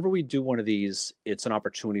whenever we do one of these, it's an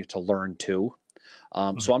opportunity to learn too.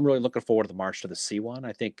 So I'm really looking forward to the March to the Sea one.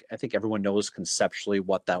 I think everyone knows conceptually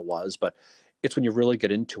what that was, but it's when you really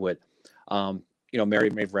get into it.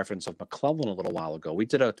 Mary made reference of McClellan a little while ago. We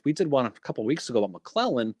did one a couple of weeks ago about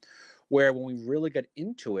McClellan, where when we really get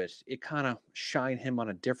into it, it kind of shined him on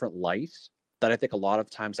a different light that I think a lot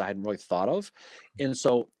of times I hadn't really thought of. And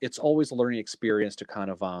so it's always a learning experience to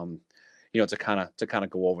kind of, to kind of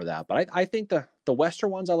go over that. But I think the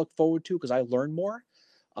Western ones I look forward to because I learn more.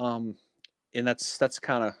 And that's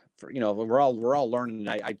kind of, we're all learning.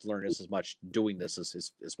 I learn as much doing this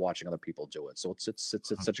as watching other people do it. So it's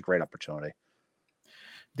such a great opportunity.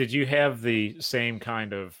 Did you have the same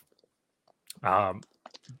kind of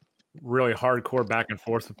really hardcore back and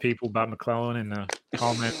forth with people about McClellan in the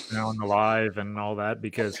comments, on the live and all that?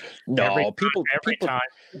 Because every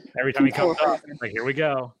time he comes up, it's like, here we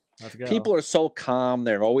go. Let's go. People are so calm.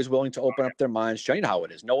 They're always willing to open up their minds. You know how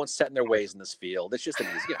it is. No one's set in their ways in this field. It's just an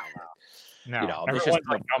easy, everyone's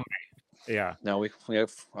like, yeah. No, we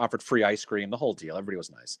have offered free ice cream, the whole deal. Everybody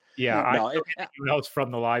was nice. Yeah. Emails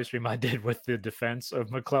from the live stream I did with the defense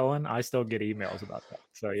of McClellan. I still get emails about that.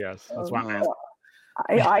 So yes, that's why I'm asking.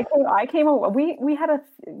 I came. We had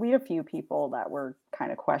a few people that were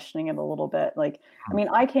kind of questioning it a little bit. Like, I mean,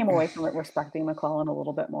 I came away from it respecting McClellan a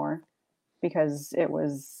little bit more because it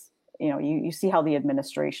was, you see how the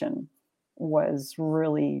administration was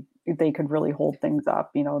really, they could really hold things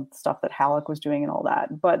up, stuff that Halleck was doing and all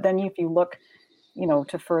that. But then if you look,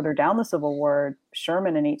 to further down the Civil War,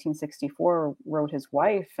 Sherman in 1864 wrote his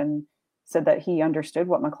wife and said that he understood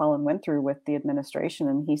what McClellan went through with the administration.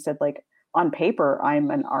 And he said, like, on paper, I'm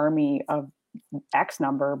an army of X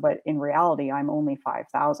number, but in reality, I'm only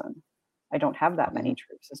 5,000. I don't have that many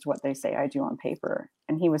troops as to what they say I do on paper.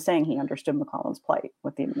 And he was saying he understood McClellan's plight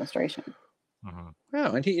with the administration.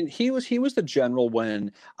 Yeah, and he was the general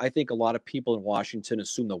when I think a lot of people in Washington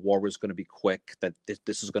assumed the war was going to be quick, that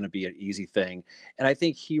this is going to be an easy thing. And I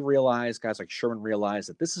think he realized, guys like Sherman realized,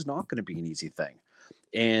 that this is not going to be an easy thing.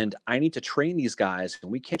 And I need to train these guys,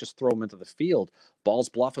 and we can't just throw them into the field. Ball's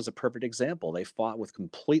Bluff is a perfect example. They fought with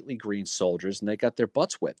completely green soldiers, and they got their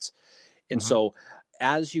butts whipped. And so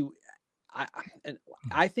I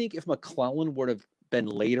think if McClellan would have been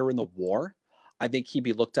later in the war, I think he'd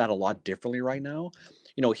be looked at a lot differently right now.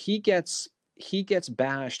 You know, he gets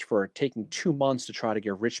bashed for taking 2 months to try to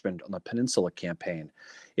get Richmond on the Peninsula campaign.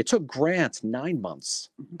 It took Grant 9 months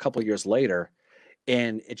a couple of years later,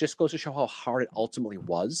 and it just goes to show how hard it ultimately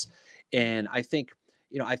was. And I think,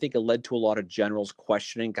 you know, I think it led to a lot of generals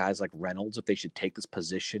questioning guys like Reynolds if they should take this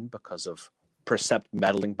position because of perceived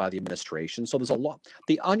meddling by the administration. So there's a lot.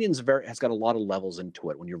 The Onion's has got a lot of levels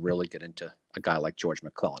into it when you really get into a guy like George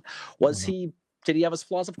McClellan. Did he have his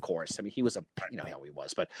flaws? Of course. I mean, he was you know how he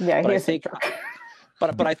was, but I think,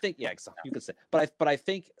 but I think, yeah, you could say, but I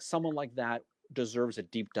think someone like that deserves a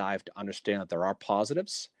deep dive to understand that there are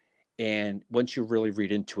positives, and once you really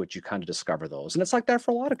read into it, you kind of discover those, and it's like that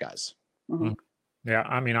for a lot of guys. Mm-hmm. Yeah,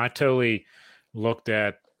 I mean, I totally looked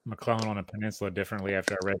at McClellan on the Peninsula differently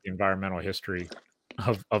after I read the environmental history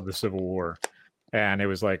of the Civil War. And it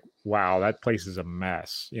was like, wow, that place is a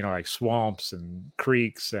mess, you know, like swamps and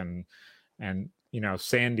creeks and, you know,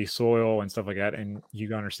 sandy soil and stuff like that. And you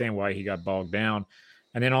can understand why he got bogged down.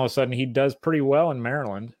 And then all of a sudden he does pretty well in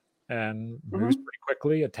Maryland and moves pretty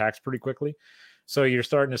quickly, attacks pretty quickly. So you're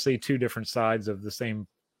starting to see two different sides of the same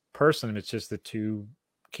person. It's just the two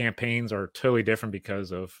campaigns are totally different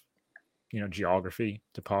because of, you know, geography,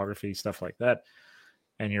 topography, stuff like that.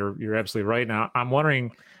 And you're absolutely right. Now, I'm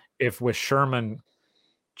wondering if with Sherman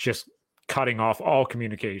just cutting off all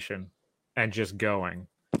communication and just going,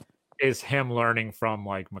 is him learning from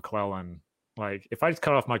like McClellan? Like, if I just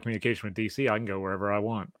cut off my communication with DC, I can go wherever I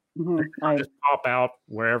want. I just pop out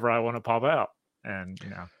wherever I want to pop out. And, you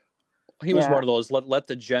know, he was one of those, let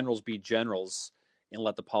the generals be generals and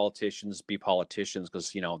let the politicians be politicians.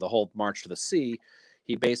 Because, you know, the whole March to the Sea,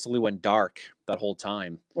 he basically went dark that whole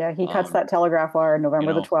time. Yeah, he cuts that telegraph wire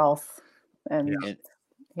November the 12th. And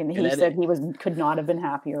he said he could not have been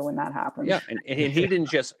happier when that happened. Yeah, and he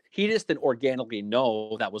just didn't organically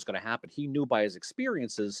know that was going to happen. He knew by his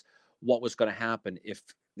experiences what was going to happen if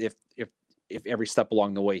every step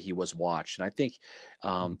along the way he was watched. And I think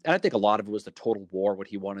a lot of it was the total war, what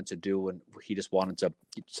he wanted to do, and he just wanted to.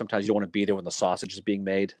 Sometimes you don't want to be there when the sausage is being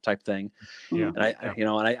made, type thing. Yeah, and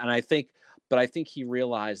I think. But I think he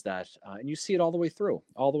realized that, and you see it all the way through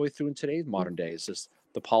in today's modern days, is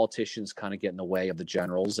the politicians kind of get in the way of the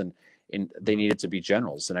generals, and they needed to be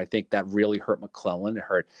generals. And I think that really hurt McClellan. It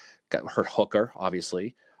hurt Hooker,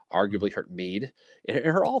 obviously, arguably hurt Meade. It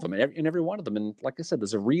hurt all of them, and every one of them. And like I said,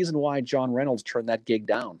 there's a reason why John Reynolds turned that gig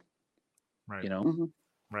down. Right. You know,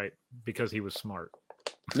 right, because he was smart.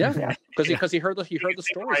 Yeah, because he heard the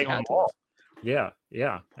stories.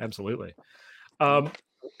 Yeah, absolutely.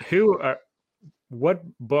 What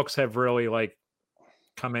books have really like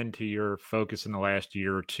come into your focus in the last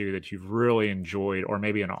year or two that you've really enjoyed, or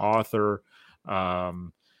maybe an author,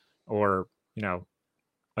 or, you know,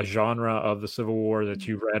 a genre of the Civil War that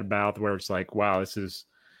you read about where it's like, wow, this is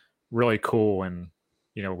really cool, and,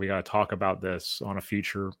 you know, we got to talk about this on a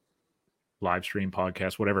future live stream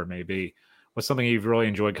podcast, whatever it may be. What's something you've really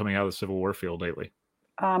enjoyed coming out of the Civil War field lately?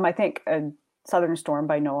 I think Southern Storm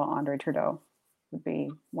by Noah Andre Trudeau would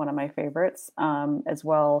be one of my favorites. As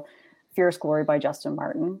well, Fierce Glory by Justin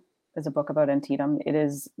Martin is a book about Antietam. It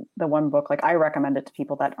is the one book, like, I recommend it to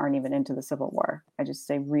people that aren't even into the Civil War. I just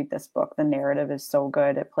say, read this book. The narrative is so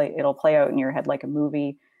good. It'll play out in your head like a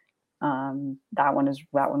movie. That one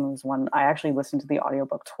was one I actually listened to the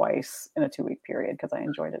audiobook twice in a 2-week period because I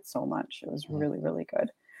enjoyed it so much. It was really, really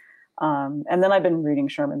good. And then I've been reading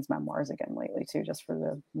Sherman's memoirs again lately too, just for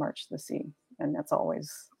the March to the Sea. And that's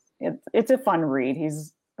always, it's a fun read.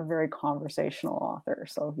 He's a very conversational author,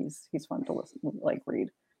 so he's fun to listen, like, read.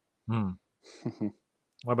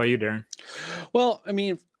 What about you, Darren? Well, I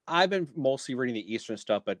mean, I've been mostly reading the Eastern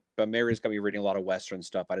stuff, but Mary's got me reading a lot of Western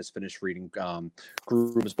stuff. I just finished reading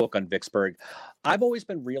Groove's book on Vicksburg. I've always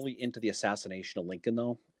been really into the assassination of Lincoln,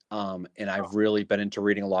 though, and I've really been into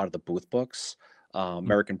reading a lot of the Booth books.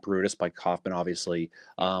 American Brutus by Kaufman, obviously.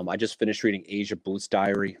 I just finished reading Asia Booth's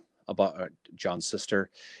diary about John's sister.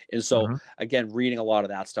 And so, again, reading a lot of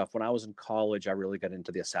that stuff. When I was in college, I really got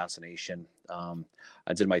into the assassination.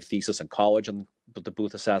 I did my thesis in college on the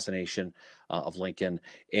Booth assassination of Lincoln.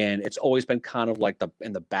 And it's always been kind of like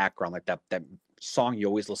in the background, like that song you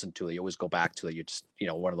always listen to, that you always go back to, that you just, you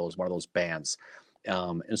know, one of those bands.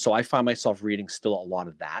 And so I find myself reading still a lot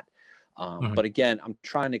of that. But again, I'm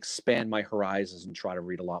trying to expand my horizons and try to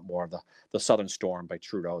read a lot more of the Southern Storm by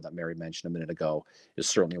Trudeau that Mary mentioned a minute ago is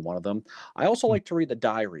certainly one of them. I also like to read the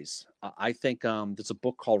diaries. I think there's a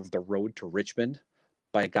book called The Road to Richmond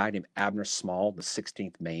by a guy named Abner Small, the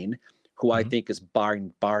 16th Maine, who I think is bar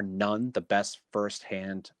none the best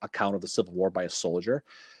firsthand account of the Civil War by a soldier.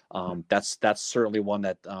 That's certainly one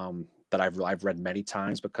that that I've read many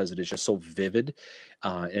times because it is just so vivid,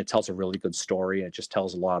 and it tells a really good story, and it just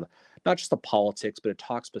tells a lot of not just the politics, but it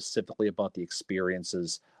talks specifically about the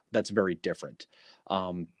experiences that's very different.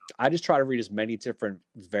 I just try to read as many different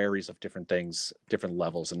varies of different things, different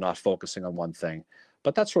levels, and not focusing on one thing.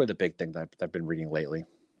 But that's really the big thing that I've been reading lately.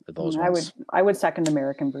 Those ones. I would second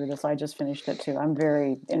American Brutus. I just finished it too. I'm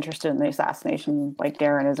very interested in the assassination, like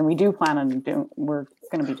Darren is, and we do plan on we're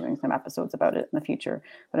going to be doing some episodes about it in the future.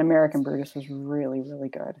 But American Brutus was really, really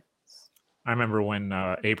good. I remember when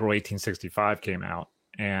April 1865 came out,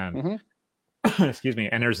 and excuse me,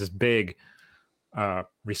 and there's this big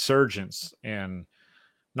resurgence in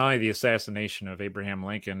not only the assassination of Abraham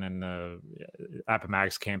Lincoln and the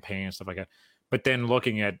Appomattox campaign and stuff like that, but then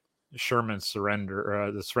looking at Sherman's surrender,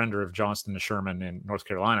 the surrender of Johnston to Sherman in North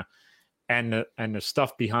Carolina, and the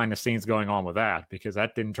stuff behind the scenes going on with that, because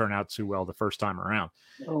that didn't turn out too well the first time around.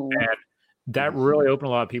 And that really opened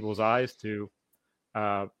a lot of people's eyes to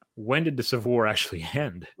when did the Civil War actually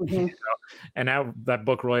end? You know? And that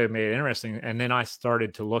book really made it interesting. And then I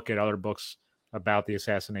started to look at other books about the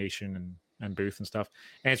assassination and Booth and stuff.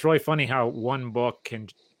 And it's really funny how one book can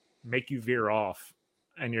make you veer off,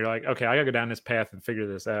 and you're like, okay, I gotta go down this path and figure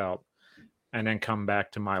this out, and then come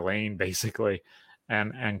back to my lane basically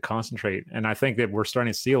and concentrate. And I think that we're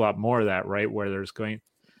starting to see a lot more of that, right? Where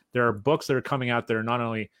there are books that are coming out that are not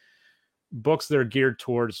only books that are geared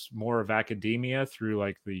towards more of academia through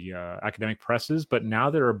like the academic presses, but now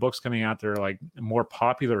there are books coming out that are like more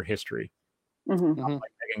popular history. Like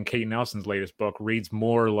Megan Kate Nelson's latest book reads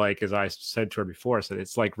more like, as I said to her before, I said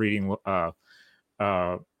it's like reading what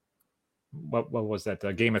was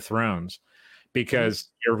that, Game of Thrones,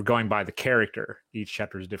 because you're going by the character. Each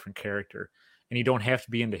chapter is a different character, and you don't have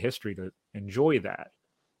to be into history to enjoy that.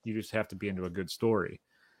 You just have to be into a good story.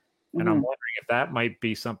 And I'm wondering if that might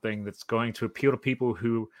be something that's going to appeal to people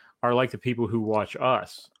who are like the people who watch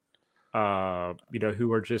us,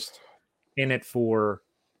 who are just in it for,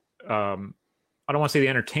 I don't want to say the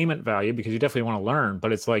entertainment value, because you definitely want to learn,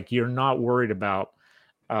 but it's like you're not worried about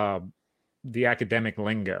the academic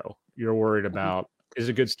lingo. You're worried about, is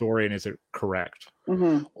it a good story and is it correct?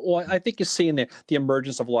 Well, I think you see in the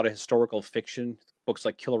emergence of a lot of historical fiction books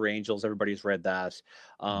like Killer Angels. Everybody's read that.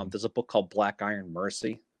 There's a book called Black Iron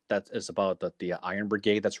Mercy that is about the Iron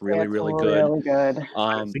Brigade. That's really good. Really good.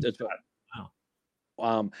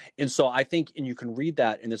 And so I think, and you can read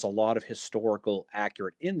that, and there's a lot of historical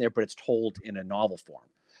accurate in there, but it's told in a novel form.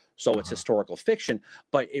 So it's historical fiction,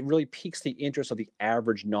 but it really piques the interest of the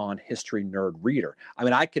average non-history nerd reader. I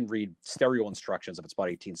mean, I can read stereo instructions if it's about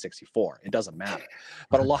 1864. It doesn't matter,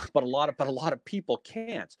 but a lot of people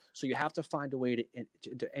can't. So you have to find a way to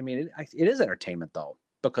I mean, it is entertainment though,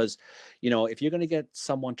 because if you're going to get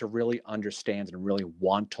someone to really understand and really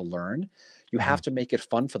want to learn, you have to make it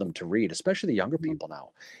fun for them to read, especially the younger people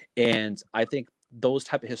now. And I think those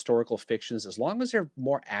type of historical fictions, as long as they're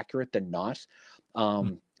more accurate than not,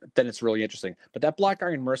 then it's really interesting. But that Black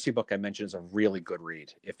Iron Mercy book I mentioned is a really good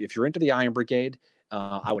read. If you're into the Iron Brigade,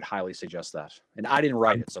 I would highly suggest that. And I didn't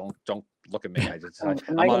write it, so don't look at me. I'm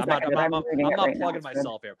not plugging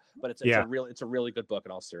myself here, but it's a really good book.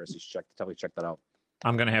 In all seriousness, definitely check that out.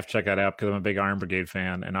 I'm gonna have to check that out because I'm a big Iron Brigade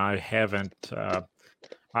fan, and I haven't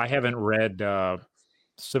read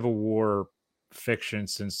Civil War fiction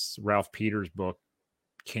since Ralph Peters' book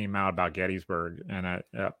came out about Gettysburg, and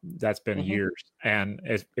that's been years, and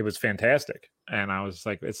it was fantastic. And I was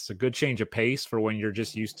like, it's a good change of pace for when you're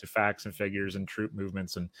just used to facts and figures and troop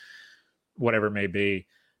movements and whatever it may be,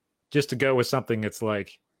 just to go with something that's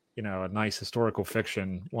like, a nice historical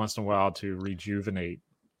fiction once in a while to rejuvenate.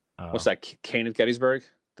 What's that, Kane at Gettysburg,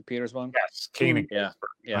 the Peters one? Yes, Kane at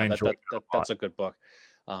Gettysburg. That's a good book.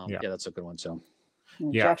 That's a good one too.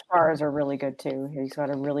 Jeff Shars are really good too. He's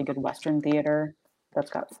got a really good Western theater that's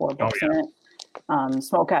got 4 books in it.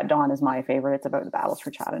 Smoke at Dawn is my favorite. It's about the battles for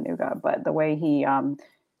Chattanooga, but the way he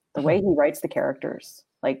writes the characters,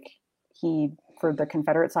 like for the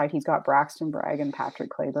Confederate side, he's got Braxton Bragg and Patrick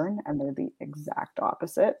Clayburn, and they're the exact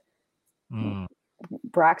opposite.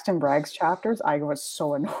 Braxton Bragg's chapters, I was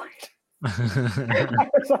so annoyed. I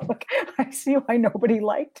was like, I see why nobody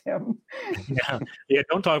liked him.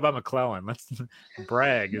 Don't talk about McClellan.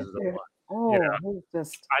 Bragg is the one.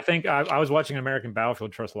 I think I was watching American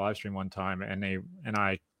Battlefield Trust live stream one time, and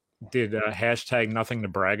I did a hashtag nothing to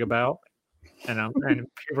brag about, and people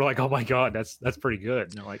were like, "Oh my god, that's pretty good."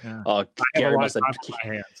 And they're like, Gary must have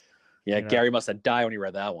Gary must have died when he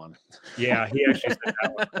read that one. Yeah, he actually said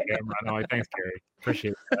that one. No, thanks, Gary.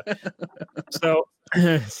 Appreciate that. So,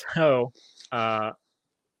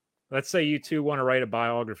 let's say you two want to write a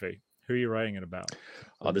biography. Who are you writing it about?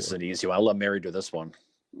 Oh, this is an easy one. I'll let Mary do this one.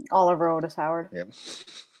 Oliver Otis Howard. Yep.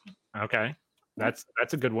 Okay, that's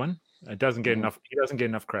a good one. It doesn't get enough. He doesn't get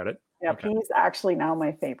enough credit. Yep, Okay. he's actually now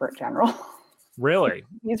my favorite general. Really?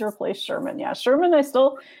 He's replaced Sherman. Yeah,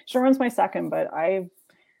 Sherman's my second, but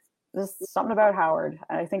there's something about Howard.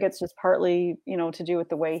 I think it's just partly, to do with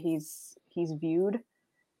the way he's viewed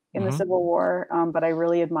in the Civil War. But I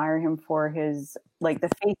really admire him for his, the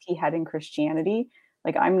faith he had in Christianity.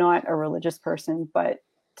 Like, I'm not a religious person, but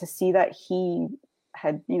to see that he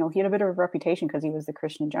had a bit of a reputation because he was the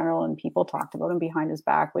Christian general and people talked about him behind his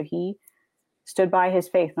back, but he stood by his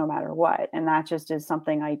faith no matter what. And that just is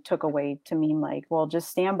something I took away to mean, well, just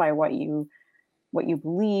stand by what you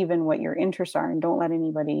believe and what your interests are, and don't let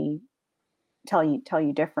anybody tell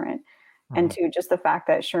you different. And to just the fact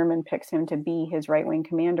that Sherman picks him to be his right-wing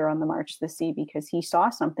commander on the March to the Sea because he saw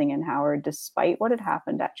something in Howard, despite what had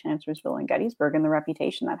happened at Chancellorsville and Gettysburg and the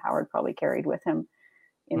reputation that Howard probably carried with him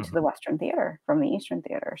into the Western Theater from the Eastern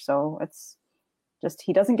Theater. So it's just,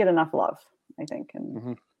 he doesn't get enough love, I think. And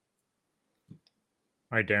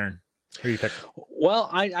All right, Darren, who do you pick? Well,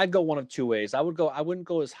 I'd go one of two ways. I wouldn't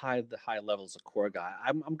go as high level as a core guy.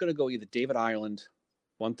 I'm going to go either David Ireland,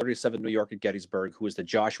 137 New York at Gettysburg, who is the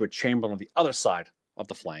Joshua Chamberlain on the other side of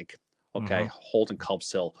the flank. Okay, holding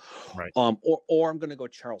Culp's Hill. Right. Or I'm going to go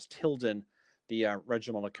Charles Tilden, the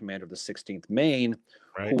regimental commander of the 16th Maine,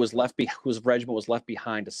 whose regiment was left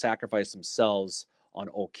behind to sacrifice themselves on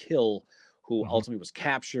Oak Hill, who ultimately was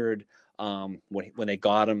captured. When they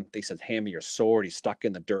got him, they said, "Hand me your sword." He stuck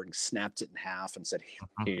in the dirt and snapped it in half and said,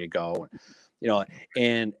 "Here you go."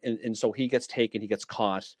 And so he gets taken, he gets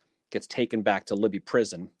caught, gets taken back to Libby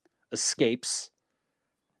prison, escapes,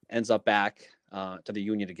 ends up back to the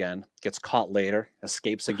Union again, gets caught later,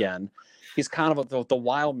 escapes again. He's kind of the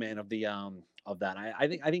wild man of the of that. I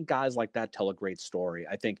think guys like that tell a great story.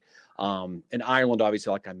 I think and Ireland,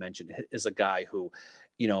 obviously, like I mentioned, is a guy who,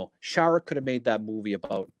 Sharrock could have made that movie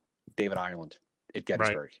about David Ireland at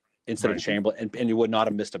Gettysburg instead of Chamberlain, and you would not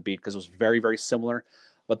have missed a beat because it was very, very similar.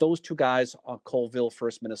 But those two guys, Colville,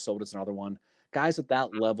 First Minnesota is another one. Guys at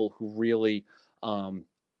that level who really,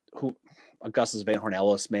 who Augustus Van Horn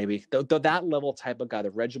Ellis, maybe that level type of guy,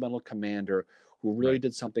 the regimental commander who really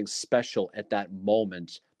did something special at that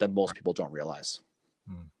moment that most people don't realize.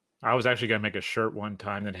 I was actually going to make a shirt one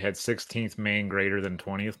time that had 16th Maine greater than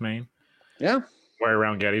 20th Maine. Yeah. Wear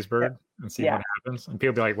around Gettysburg and see what happens. And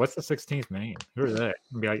people be like, "What's the 16th Maine? Who are they?"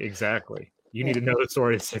 And be like, "Exactly. You need to know the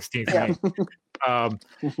story of 16th Maine."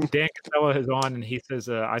 Dan Casella is on, and he says,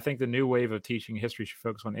 "I think the new wave of teaching history should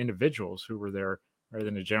focus on individuals who were there rather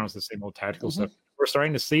than the generals, the same old tactical stuff." We're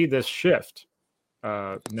starting to see this shift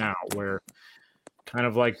now, where kind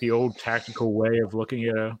of like the old tactical way of looking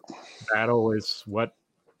at a battle is what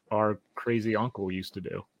our crazy uncle used to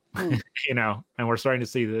do, and we're starting to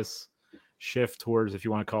see this shift towards, if you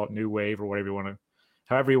want to call it new wave or whatever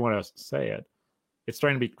however you want to say it, it's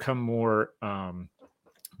starting to become more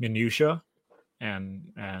minutia and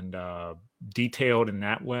detailed in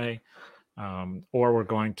that way, or we're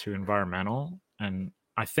going to environmental. And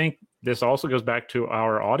I think this also goes back to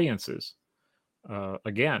our audiences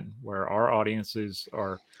again, where our audiences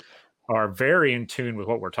are very in tune with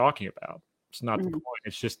what we're talking about. It's not the point.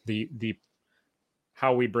 It's just the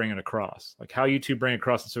how we bring it across, like how you two bring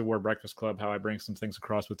across the Civil War Breakfast Club, how I bring some things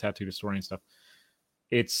across with Tattooed Historian stuff.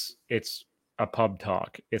 It's a pub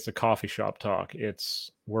talk. It's a coffee shop talk.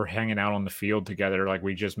 We're hanging out on the field together. Like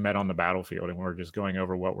we just met on the battlefield and we're just going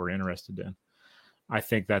over what we're interested in. I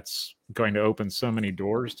think that's going to open so many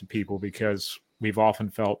doors to people because we've often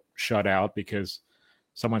felt shut out because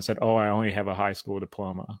someone said, "Oh, I only have a high school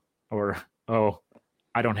diploma," or, "Oh,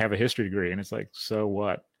 I don't have a history degree." And it's like, so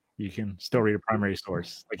what? You can still read a primary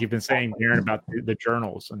source. Like you've been saying, Darren, about the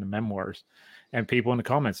journals and the memoirs, and people in the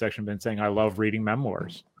comment section have been saying, "I love reading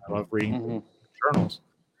memoirs. I love reading journals."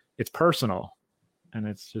 It's personal, and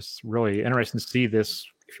it's just really interesting to see this,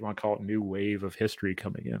 if you want to call it, new wave of history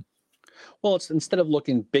coming in. Well, it's instead of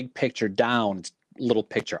looking big picture down, it's little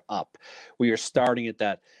picture up. We are starting at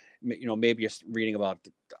that. Maybe you're reading about,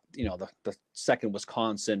 the second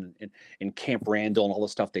Wisconsin and Camp Randall and all the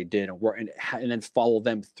stuff they did, and then follow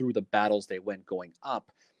them through the battles they went going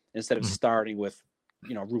up, instead of starting with,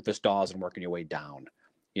 Rufus Dawes and working your way down.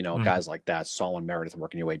 Guys like that, Solon Meredith,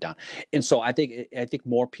 working your way down. And so I think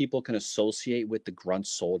more people can associate with the grunt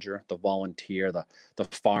soldier, the volunteer, the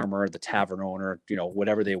farmer, the tavern owner,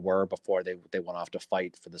 whatever they were before they went off to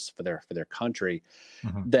fight for their country,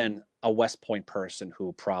 than a West Point person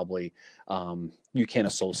who probably you can't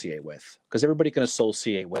associate with, because everybody can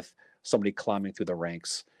associate with somebody climbing through the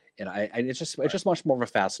ranks. And it's just much more of a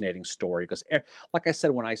fascinating story because, like I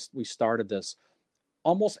said, when we started this,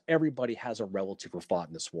 almost everybody has a relative who fought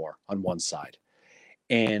in this war on one side,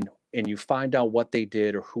 and you find out what they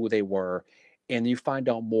did or who they were, and you find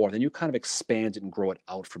out more. Then you kind of expand it and grow it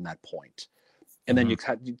out from that point. And then you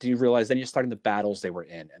realize, then you're starting the battles they were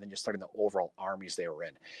in, and then you're starting the overall armies they were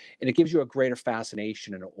in, and it gives you a greater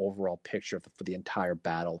fascination and an overall picture for the entire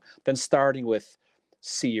battle than starting with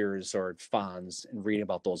Sears or Fonz and reading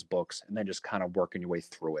about those books and then just kind of working your way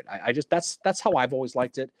through it. I just that's how I've always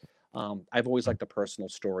liked it. I've always liked the personal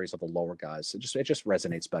stories of the lower guys. It just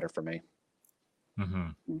resonates better for me.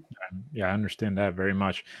 Mm-hmm. Yeah, I understand that very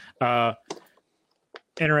much.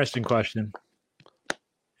 Interesting question.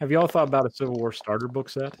 Have y'all thought about a Civil War starter book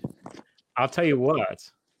set? I'll tell you what,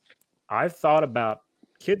 I've thought about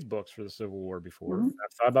kids' books for the Civil War before. Mm-hmm.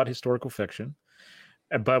 I've thought about historical fiction.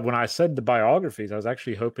 But when I said the biographies, I was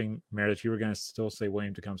actually hoping, Meredith, you were going to still say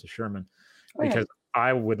William Tecumseh Sherman, because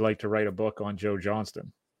I would like to write a book on Joe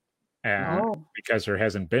Johnston. Because there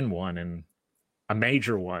hasn't been one, in a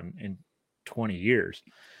major one, in 20 years,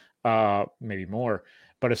 maybe more.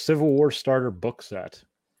 But a Civil War starter book set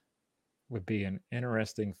would be an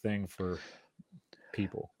interesting thing for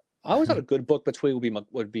people. I always thought a good book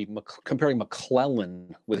would be comparing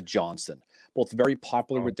McClellan with Johnston. Both very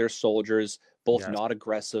popular with their soldiers, both not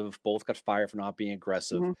aggressive, both got fired for not being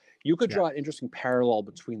aggressive. Mm-hmm. You could draw an interesting parallel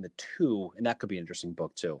between the two, and that could be an interesting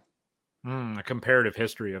book too. A comparative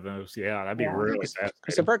history of those. Yeah, that'd be really fascinating.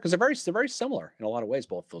 Because they're very similar in a lot of ways,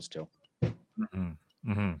 both those two. Mm-hmm.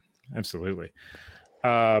 Mm-hmm. Absolutely.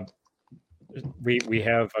 We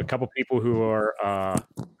have a couple people who are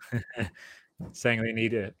saying they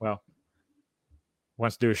need it. Well,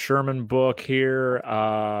 wants to do a Sherman book here.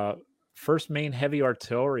 First Maine Heavy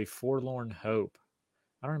Artillery, Forlorn Hope.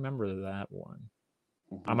 I don't remember that one.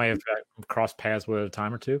 Mm-hmm. I might have crossed paths with it a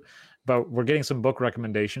time or two, but we're getting some book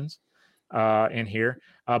recommendations in here.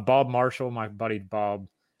 Bob Marshall, my buddy Bob,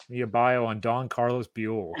 need a bio on Don Carlos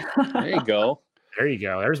Buell. There you go. There you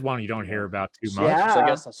go. There's one you don't hear about too much.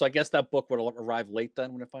 Yeah. So I guess that book would arrive late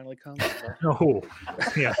then when it finally comes. No,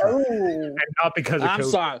 yeah, and not because of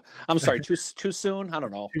COVID. I'm sorry. Too soon. I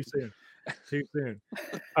don't know. Too soon.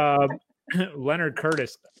 Leonard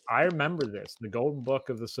Curtis. I remember this. The Golden Book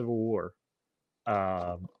of the Civil War.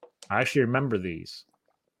 I actually remember these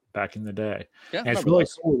back in the day. Yeah, and it's really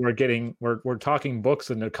cool. We're talking books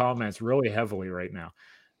in the comments really heavily right now.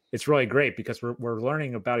 It's really great because we're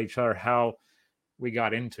learning about each other, how we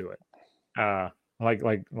got into it.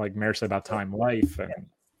 Like Mare said about Time Life, and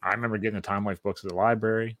I remember getting the Time Life books at the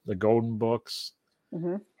library, the Golden books,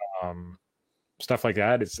 stuff like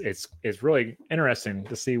that. It's really interesting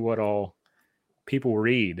to see what all people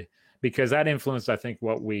read, because that influenced, I think,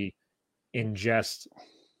 what we ingest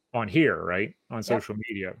on here, right, on social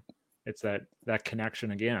media. It's that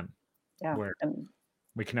connection again, where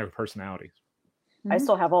we connect with personalities. I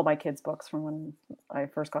still have all my kids' books from when I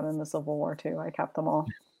first got into Civil War too. I kept them all.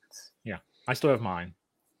 Yeah, I still have mine.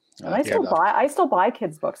 And I still buy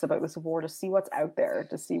kids' books about the Civil War to see what's out there,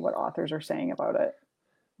 to see what authors are saying about it.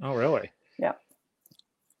 Oh, really? Yeah.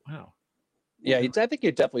 Wow. Yeah, I think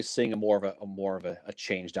you're definitely seeing a more of a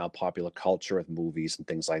change now in popular culture with movies and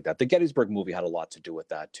things like that. The Gettysburg movie had a lot to do with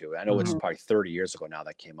that too. I know it's probably 30 years ago now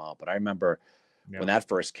that came out, but I remember when that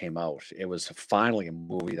first came out, it was finally a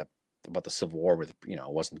movie about the Civil War with, it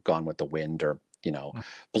wasn't Gone with the Wind or,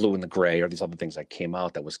 Blue and the Gray or these other things that came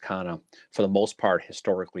out that was kind of, for the most part,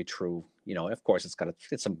 historically true. Of course,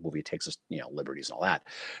 it's a movie, it takes us, liberties and all that.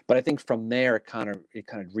 But I think from there, it kind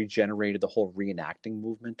of regenerated the whole reenacting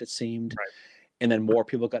movement, it seemed. Right. And then more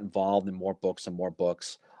people got involved in more books and more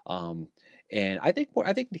books. And I think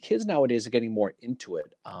the kids nowadays are getting more into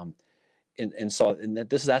it. That's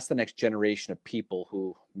the next generation of people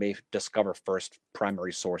who may discover first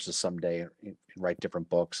primary sources someday and write different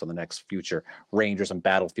books on the next future Rangers and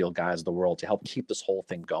battlefield guys of the world to help keep this whole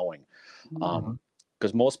thing going.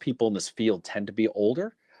 Because most people in this field tend to be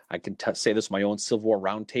older. I can say this, my own Civil War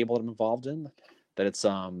roundtable that I'm involved in, that it's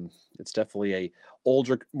definitely a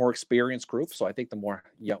older, more experienced group. So I think the more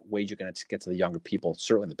ways you're going to get to the younger people,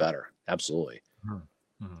 certainly the better. Absolutely.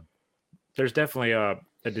 Mm-hmm. There's definitely a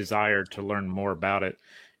desire to learn more about it.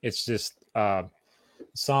 It's just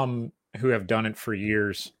some who have done it for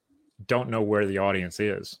years don't know where the audience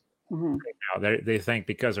is. Mm-hmm. Right now. They think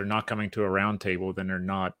because they're not coming to a round table, then they're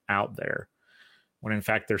not out there. When in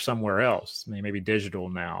fact they're somewhere else. They may be digital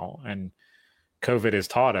now, and COVID has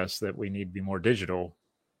taught us that we need to be more digital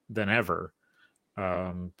than ever.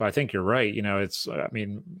 But I think you're right.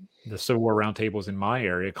 The Civil War roundtables in my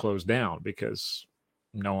area closed down because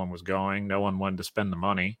no one was going. No one wanted to spend the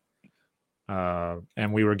money.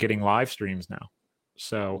 And we were getting live streams now.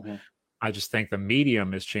 So I just think the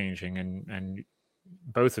medium is changing, and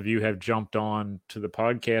both of you have jumped on to the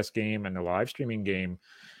podcast game and the live streaming game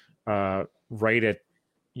right at,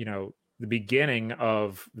 the beginning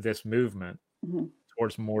of this movement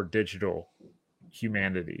towards more digital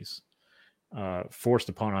humanities, forced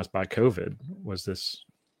upon us by COVID, was this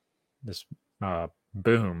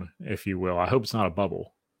boom, if you will. I hope it's not a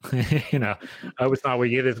bubble. I hope it's not we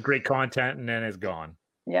get this great content and then it's gone.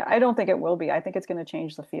 Yeah, I don't think it will be. I think it's going to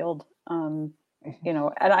change the field. And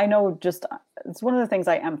I know it's one of the things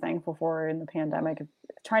I am thankful for in the pandemic,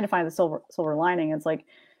 trying to find the silver lining. It's like,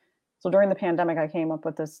 so during the pandemic, I came up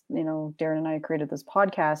with this, Darren and I created this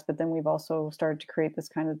podcast, but then we've also started to create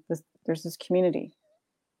there's this community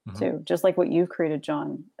too, just like what you've created,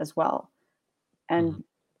 John, as well. And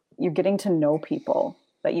you're getting to know people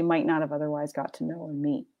that you might not have otherwise got to know and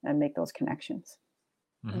meet and make those connections.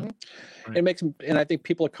 Right. It makes, and I think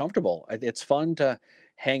people are comfortable. It's fun to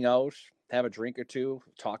hang out, have a drink or two,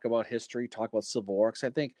 talk about history, talk about Civil War. Because I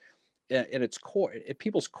think at its core, at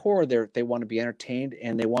people's core, they want to be entertained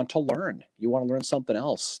and they want to learn. You want to learn something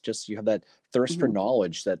else. Just you have that thirst for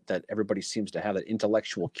knowledge that everybody seems to have, that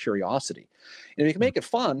intellectual curiosity. And if you can make it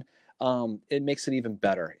fun, it makes it even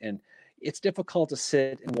better. And it's difficult to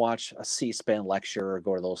sit and watch a C-SPAN lecture or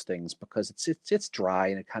go to those things because it's dry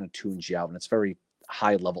and it kind of tunes you out and it's very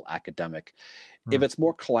high level academic. If it's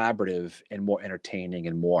more collaborative and more entertaining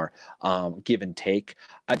and more give and take,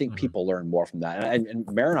 I think people learn more from that. And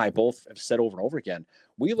Mary and I both have said over and over again,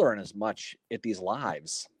 we learn as much at these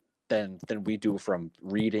lives than we do from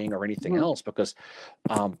reading or anything else, because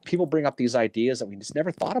people bring up these ideas that we just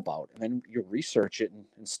never thought about, and then you research it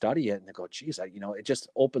and study it and they go, geez, it just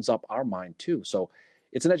opens up our mind too. So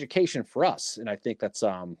it's an education for us, and I think that's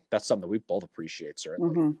something that we both appreciate,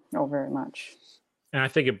 certainly. Oh, very much. And I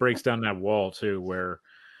think it breaks down that wall too, where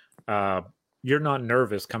you're not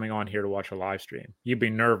nervous coming on here to watch a live stream. You'd be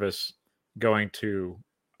nervous going to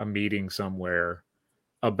a meeting somewhere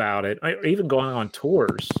about it, even going on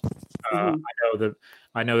tours.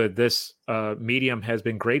 I know that this medium has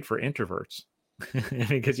been great for introverts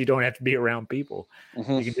because you don't have to be around people.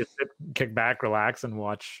 You can just kick back, relax, and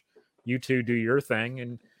watch you two do your thing,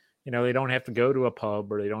 and they don't have to go to a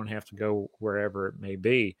pub or they don't have to go wherever it may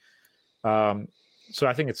be. So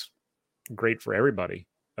I think it's great for everybody,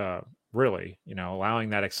 really,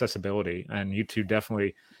 allowing that accessibility. And you two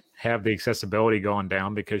definitely have the accessibility going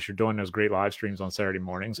down because you're doing those great live streams on Saturday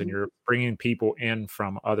mornings and you're bringing people in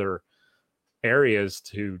from other areas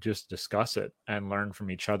to just discuss it and learn from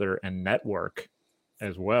each other and network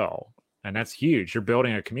as well. And that's huge. You're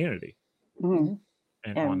building a community. And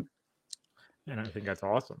I think that's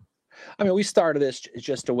awesome. I mean, we started this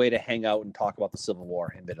just a way to hang out and talk about the Civil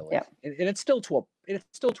War, admittedly, and it's still to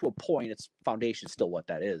a point. Its foundation is still what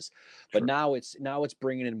that is, but now it's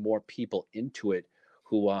bringing in more people into it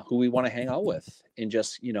who we want to hang out with and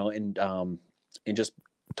just and just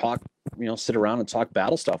talk, sit around and talk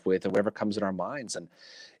battle stuff with, and whatever comes in our minds,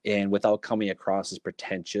 and without coming across as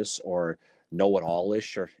pretentious or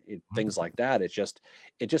know-it-all-ish or things like that. It just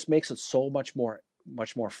makes it so much more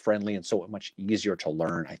friendly and so much easier to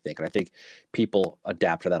learn, I think. And I think people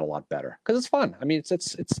adapt to that a lot better because it's fun. I mean,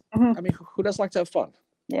 it's I mean, who doesn't like to have fun?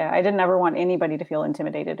 Yeah. I didn't ever want anybody to feel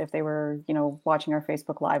intimidated if they were, watching our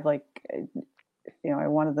Facebook Live. Like, I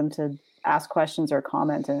wanted them to ask questions or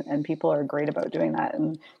comment, and people are great about doing that. And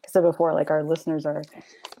like I said before, like our listeners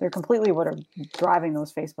they're completely what are driving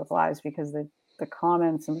those Facebook Lives, because the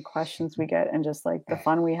comments and the questions we get and just like the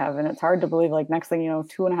fun we have. And it's hard to believe, like, next thing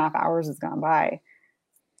 2.5 hours has gone by.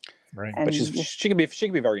 Right. And but she can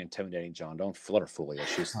be very intimidating, John. Don't let her fool you.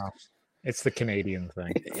 It's the Canadian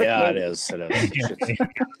thing. Yeah, it is. I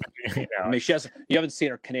mean, you haven't seen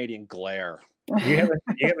her Canadian glare. You haven't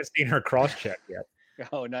seen her cross check yet.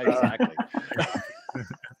 Oh, no, exactly.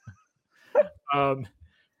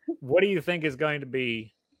 What do you think is going to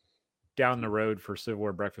be down the road for Civil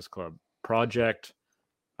War Breakfast Club project?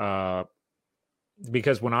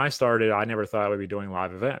 Because when I started, I never thought I would be doing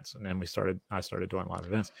live events, and then I started doing live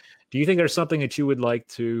events. Do you think there's something that you would like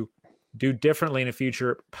to do differently in the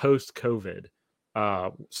future post COVID?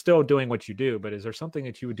 Still doing what you do, but is there something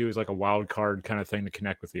that you would do as like a wild card kind of thing to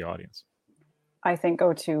connect with the audience? I think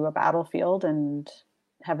go to a battlefield and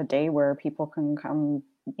have a day where people can come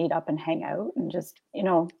meet up and hang out and just,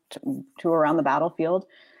 to around the battlefield,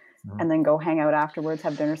 and then go hang out afterwards,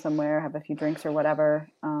 have dinner somewhere, have a few drinks or whatever.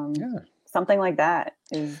 Something like that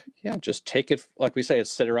is. Yeah, just take it, like we say, it's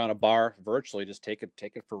sit around a bar virtually, just take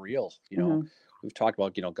it for real. We've talked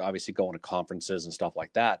about, obviously going to conferences and stuff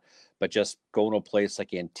like that, but just going to a place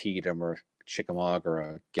like Antietam or Chickamauga or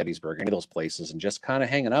a Gettysburg, any of those places, and just kind of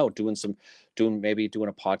hanging out, doing a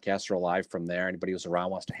podcast or a live from there. Anybody who's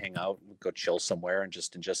around wants to hang out, go chill somewhere, and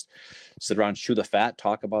just sit around, chew the fat,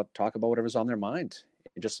 talk about whatever's on their mind.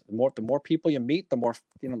 And just the more people you meet, the more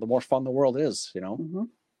fun the world is. Mm-hmm.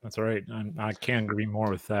 That's right. I can't agree more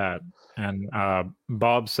with that. And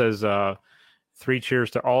Bob says, 3 cheers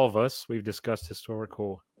to all of us. We've discussed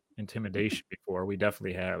historical intimidation before. We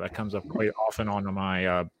definitely have. That comes up quite often on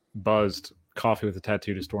my buzzed Coffee with a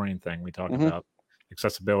Tattooed Historian thing. We talk about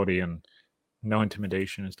accessibility and no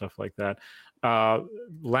intimidation and stuff like that.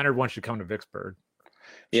 Leonard wants you to come to Vicksburg.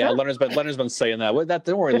 Yeah, sure. Leonard's been saying that.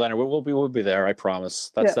 Don't worry, Leonard. We'll be there. I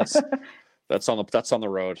promise. That's on the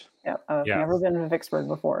road. Yeah, I've never been to Vicksburg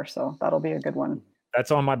before, so that'll be a good one. That's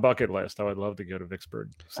on my bucket list. I would love to go to Vicksburg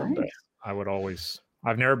someday. Nice.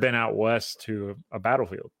 I've never been out west to a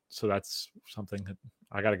battlefield, so that's something that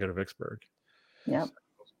I got to go to Vicksburg. Yeah.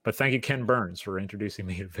 But thank you, Ken Burns, for introducing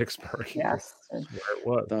me to Vicksburg. Yes, where it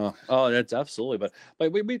was. That's absolutely.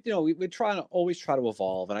 But we always try to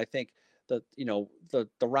evolve, and I think the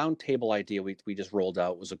round table idea we just rolled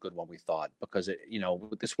out was a good one, we thought, because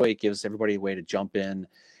this way it gives everybody a way to jump in,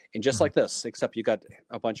 and just like this, except you got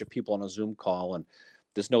a bunch of people on a Zoom call and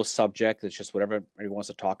there's no subject. It's just whatever everybody wants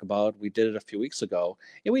to talk about. We did it a few weeks ago,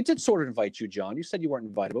 and we did sort of invite you, John. You said you weren't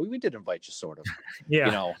invited, but we did invite you, sort of.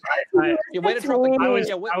 Yeah. Way to drop the.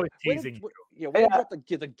 I was teasing. Way to drop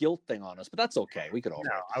the guilt thing on us, but that's okay. We could all.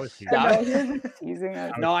 No, I was teasing. Teasing.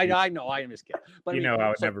 No, I know. I am just kidding. But I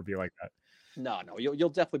would never be like that. No, you'll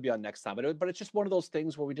definitely be on next time. But it's just one of those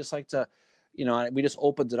things where we just like to, we just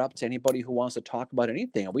opened it up to anybody who wants to talk about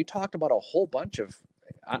anything, and we talked about a whole bunch of.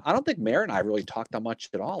 I don't think Mary and I really talked that much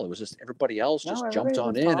at all. It was just everybody else just jumped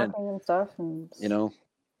on in and stuff, and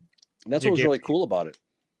that's what was really cool about it.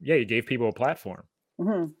 Yeah, you gave people a platform.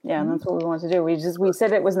 Mm-hmm. Yeah, and that's what we wanted to do. We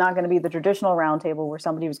said it was not going to be the traditional roundtable where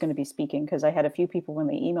somebody was going to be speaking, because I had a few people when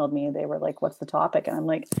they emailed me, they were like, "What's the topic?" And I'm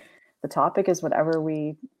like, "The topic is whatever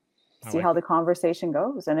we see how the conversation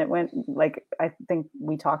goes." And it went I think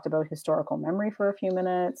we talked about historical memory for a few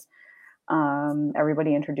minutes.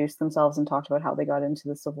 Everybody introduced themselves and talked about how they got into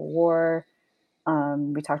the Civil War.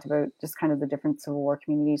 We talked about just kind of the different Civil War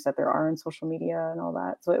communities that there are in social media and all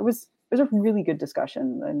that. So it was a really good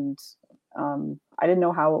discussion, and I didn't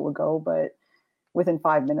know how it would go, but within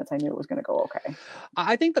 5 minutes, I knew it was going to go okay.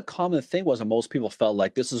 I think the common thing was that most people felt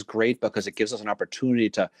like this is great because it gives us an opportunity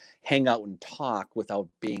to hang out and talk without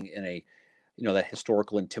being in a, that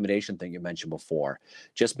historical intimidation thing you mentioned before.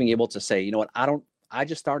 Just being able to say, I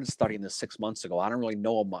just started studying this 6 months ago. I don't really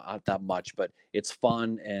know that much, but it's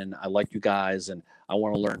fun and I like you guys and I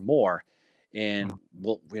want to learn more. And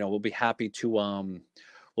we'll be happy to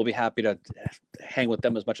hang with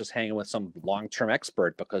them as much as hanging with some long-term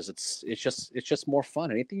expert, because it's just more fun.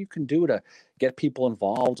 Anything you can do to get people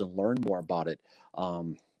involved and learn more about it.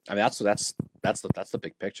 That's the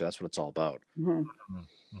big picture. That's what it's all about. Mm-hmm.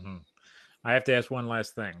 Mm-hmm. I have to ask one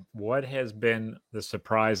last thing. What has been the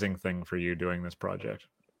surprising thing for you doing this project?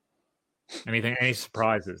 Any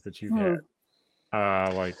surprises that you've had?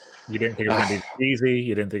 Like you didn't think it was going to be easy.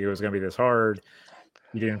 You didn't think it was going to be this hard.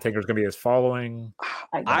 You didn't think there was going to be this following.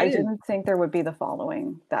 I didn't think there would be the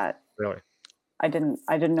following. That really, I didn't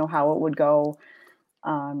know how it would go.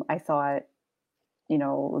 I thought, it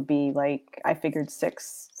would be like, I figured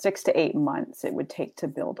 6 to 8 months it would take to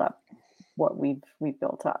build up what we've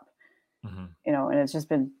built up. Mm-hmm. And it's just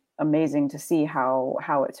been amazing to see how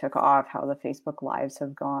it took off, how the Facebook Lives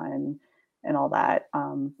have gone and all that.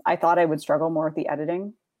 I thought I would struggle more with the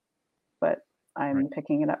editing, but I'm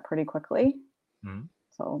picking it up pretty quickly. Mm-hmm.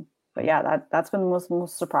 So, but yeah, that's been the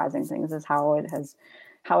most surprising things is how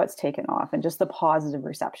it's taken off, and just the positive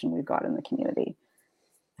reception we've got in the community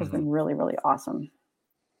has been really, really awesome.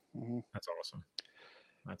 Mm-hmm. That's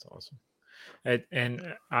awesome.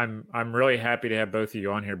 And I'm really happy to have both of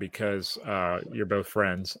you on here because you're both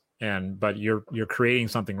friends, but you're creating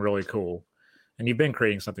something really cool, and you've been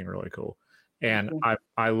creating something really cool, and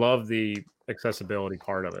I love the accessibility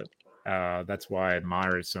part of it. That's why I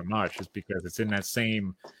admire it so much, is because it's in that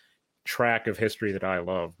same track of history that I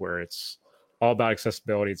love, where it's all about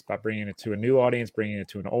accessibility. It's about bringing it to a new audience, bringing it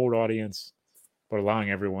to an old audience, but allowing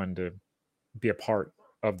everyone to be a part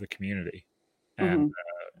of the community. And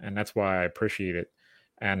that's why I appreciate it.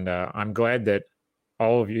 And I'm glad that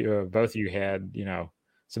all of you, both of you had,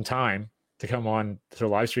 some time to come on to the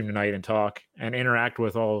live stream tonight and talk and interact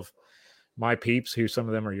with all of my peeps, who some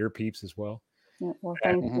of them are your peeps as well. Yeah, well,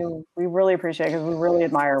 thank you. We really appreciate it, because we really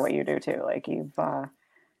admire what you do too. Like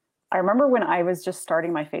I remember when I was just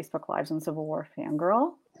starting my Facebook Lives on Civil War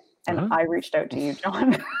Fangirl, and I reached out to you,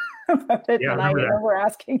 John. about it. Yeah, And I remember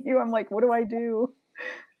asking you, I'm like, what do I do?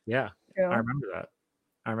 Yeah, You know? I remember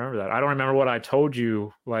that. I don't remember what I told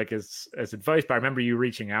you, like as advice, but I remember you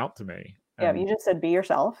reaching out to me. Yeah, you just said be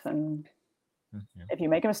yourself, and if you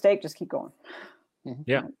make a mistake, just keep going.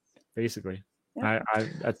 Yeah, basically. Yeah.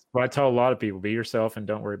 That's what I tell a lot of people: be yourself and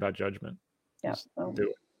don't worry about judgment. Yeah, Just do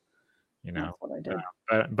it. You know, that's what I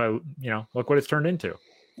did. But you know, look what it's turned into.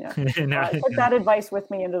 Yeah, I took that advice with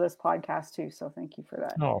me into this podcast too. So thank you for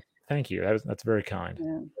that. Oh, thank you. That's very kind. Yeah.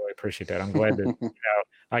 I really appreciate that. I'm glad that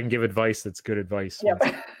I can give advice that's good advice. Yep.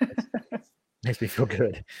 Makes me feel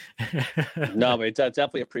good. No, but I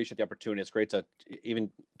definitely appreciate the opportunity. It's great to even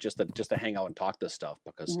just to hang out and talk this stuff,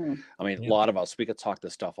 because I mean, a lot of us, we could talk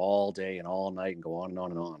this stuff all day and all night and go on and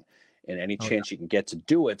on and on. And any chance you can get to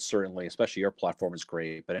do it, certainly, especially your platform is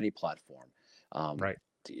great, but any platform, right?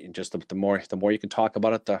 And just the more you can talk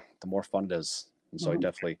about it, the more fun it is. And so I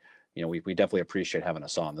definitely, we definitely appreciate having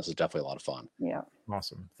us on. This is definitely a lot of fun. Yeah.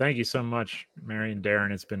 Awesome. Thank you so much, Mary and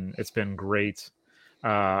Darren. It's been great.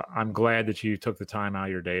 I'm glad that you took the time out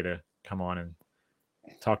of your day to come on and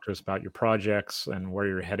talk to us about your projects and where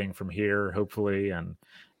you're heading from here, hopefully, and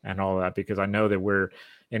all that, because I know that we're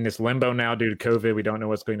in this limbo now due to COVID. We don't know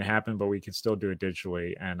what's going to happen, but we can still do it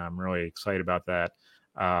digitally, and I'm really excited about that.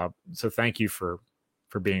 So thank you for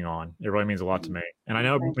being on. It really means a lot to me, and I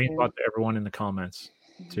know it means a lot to everyone in the comments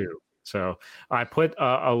too. So I put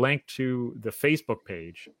a link to the Facebook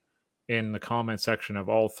page in the comment section of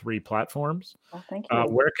all 3 platforms. Oh, thank you.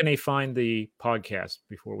 Where can they find the podcast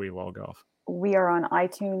before we log off? We are on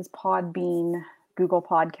iTunes, Podbean, Google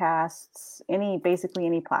Podcasts, basically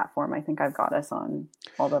any platform. I think I've got us on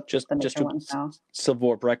all the major ones now. Civil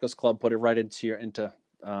War Breakfast Club, put it right into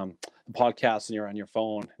the podcast on your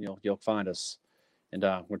phone. You'll find us, and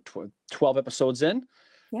we're 12 episodes in.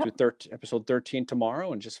 To episode 13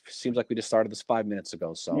 tomorrow, and just seems like we just started this 5 minutes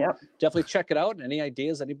ago. So definitely check it out. Any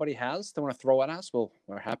ideas anybody has they want to throw at us,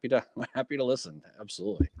 we're happy to listen.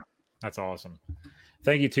 Absolutely. That's awesome.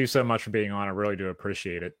 Thank you too so much for being on. I really do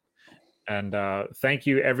appreciate it. And thank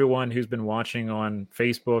you everyone who's been watching on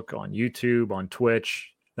Facebook, on YouTube, on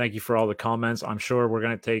Twitch. Thank you for all the comments. I'm sure we're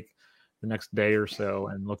going to take the next day or so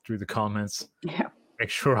and look through the comments. Yeah. Make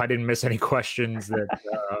sure I didn't miss any questions that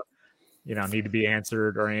need to be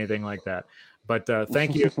answered or anything like that. But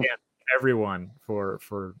thank you again, everyone, for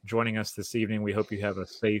joining us this evening. We hope you have a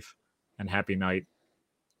safe and happy night.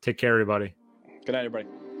 Take care, everybody. Good night,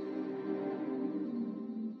 everybody.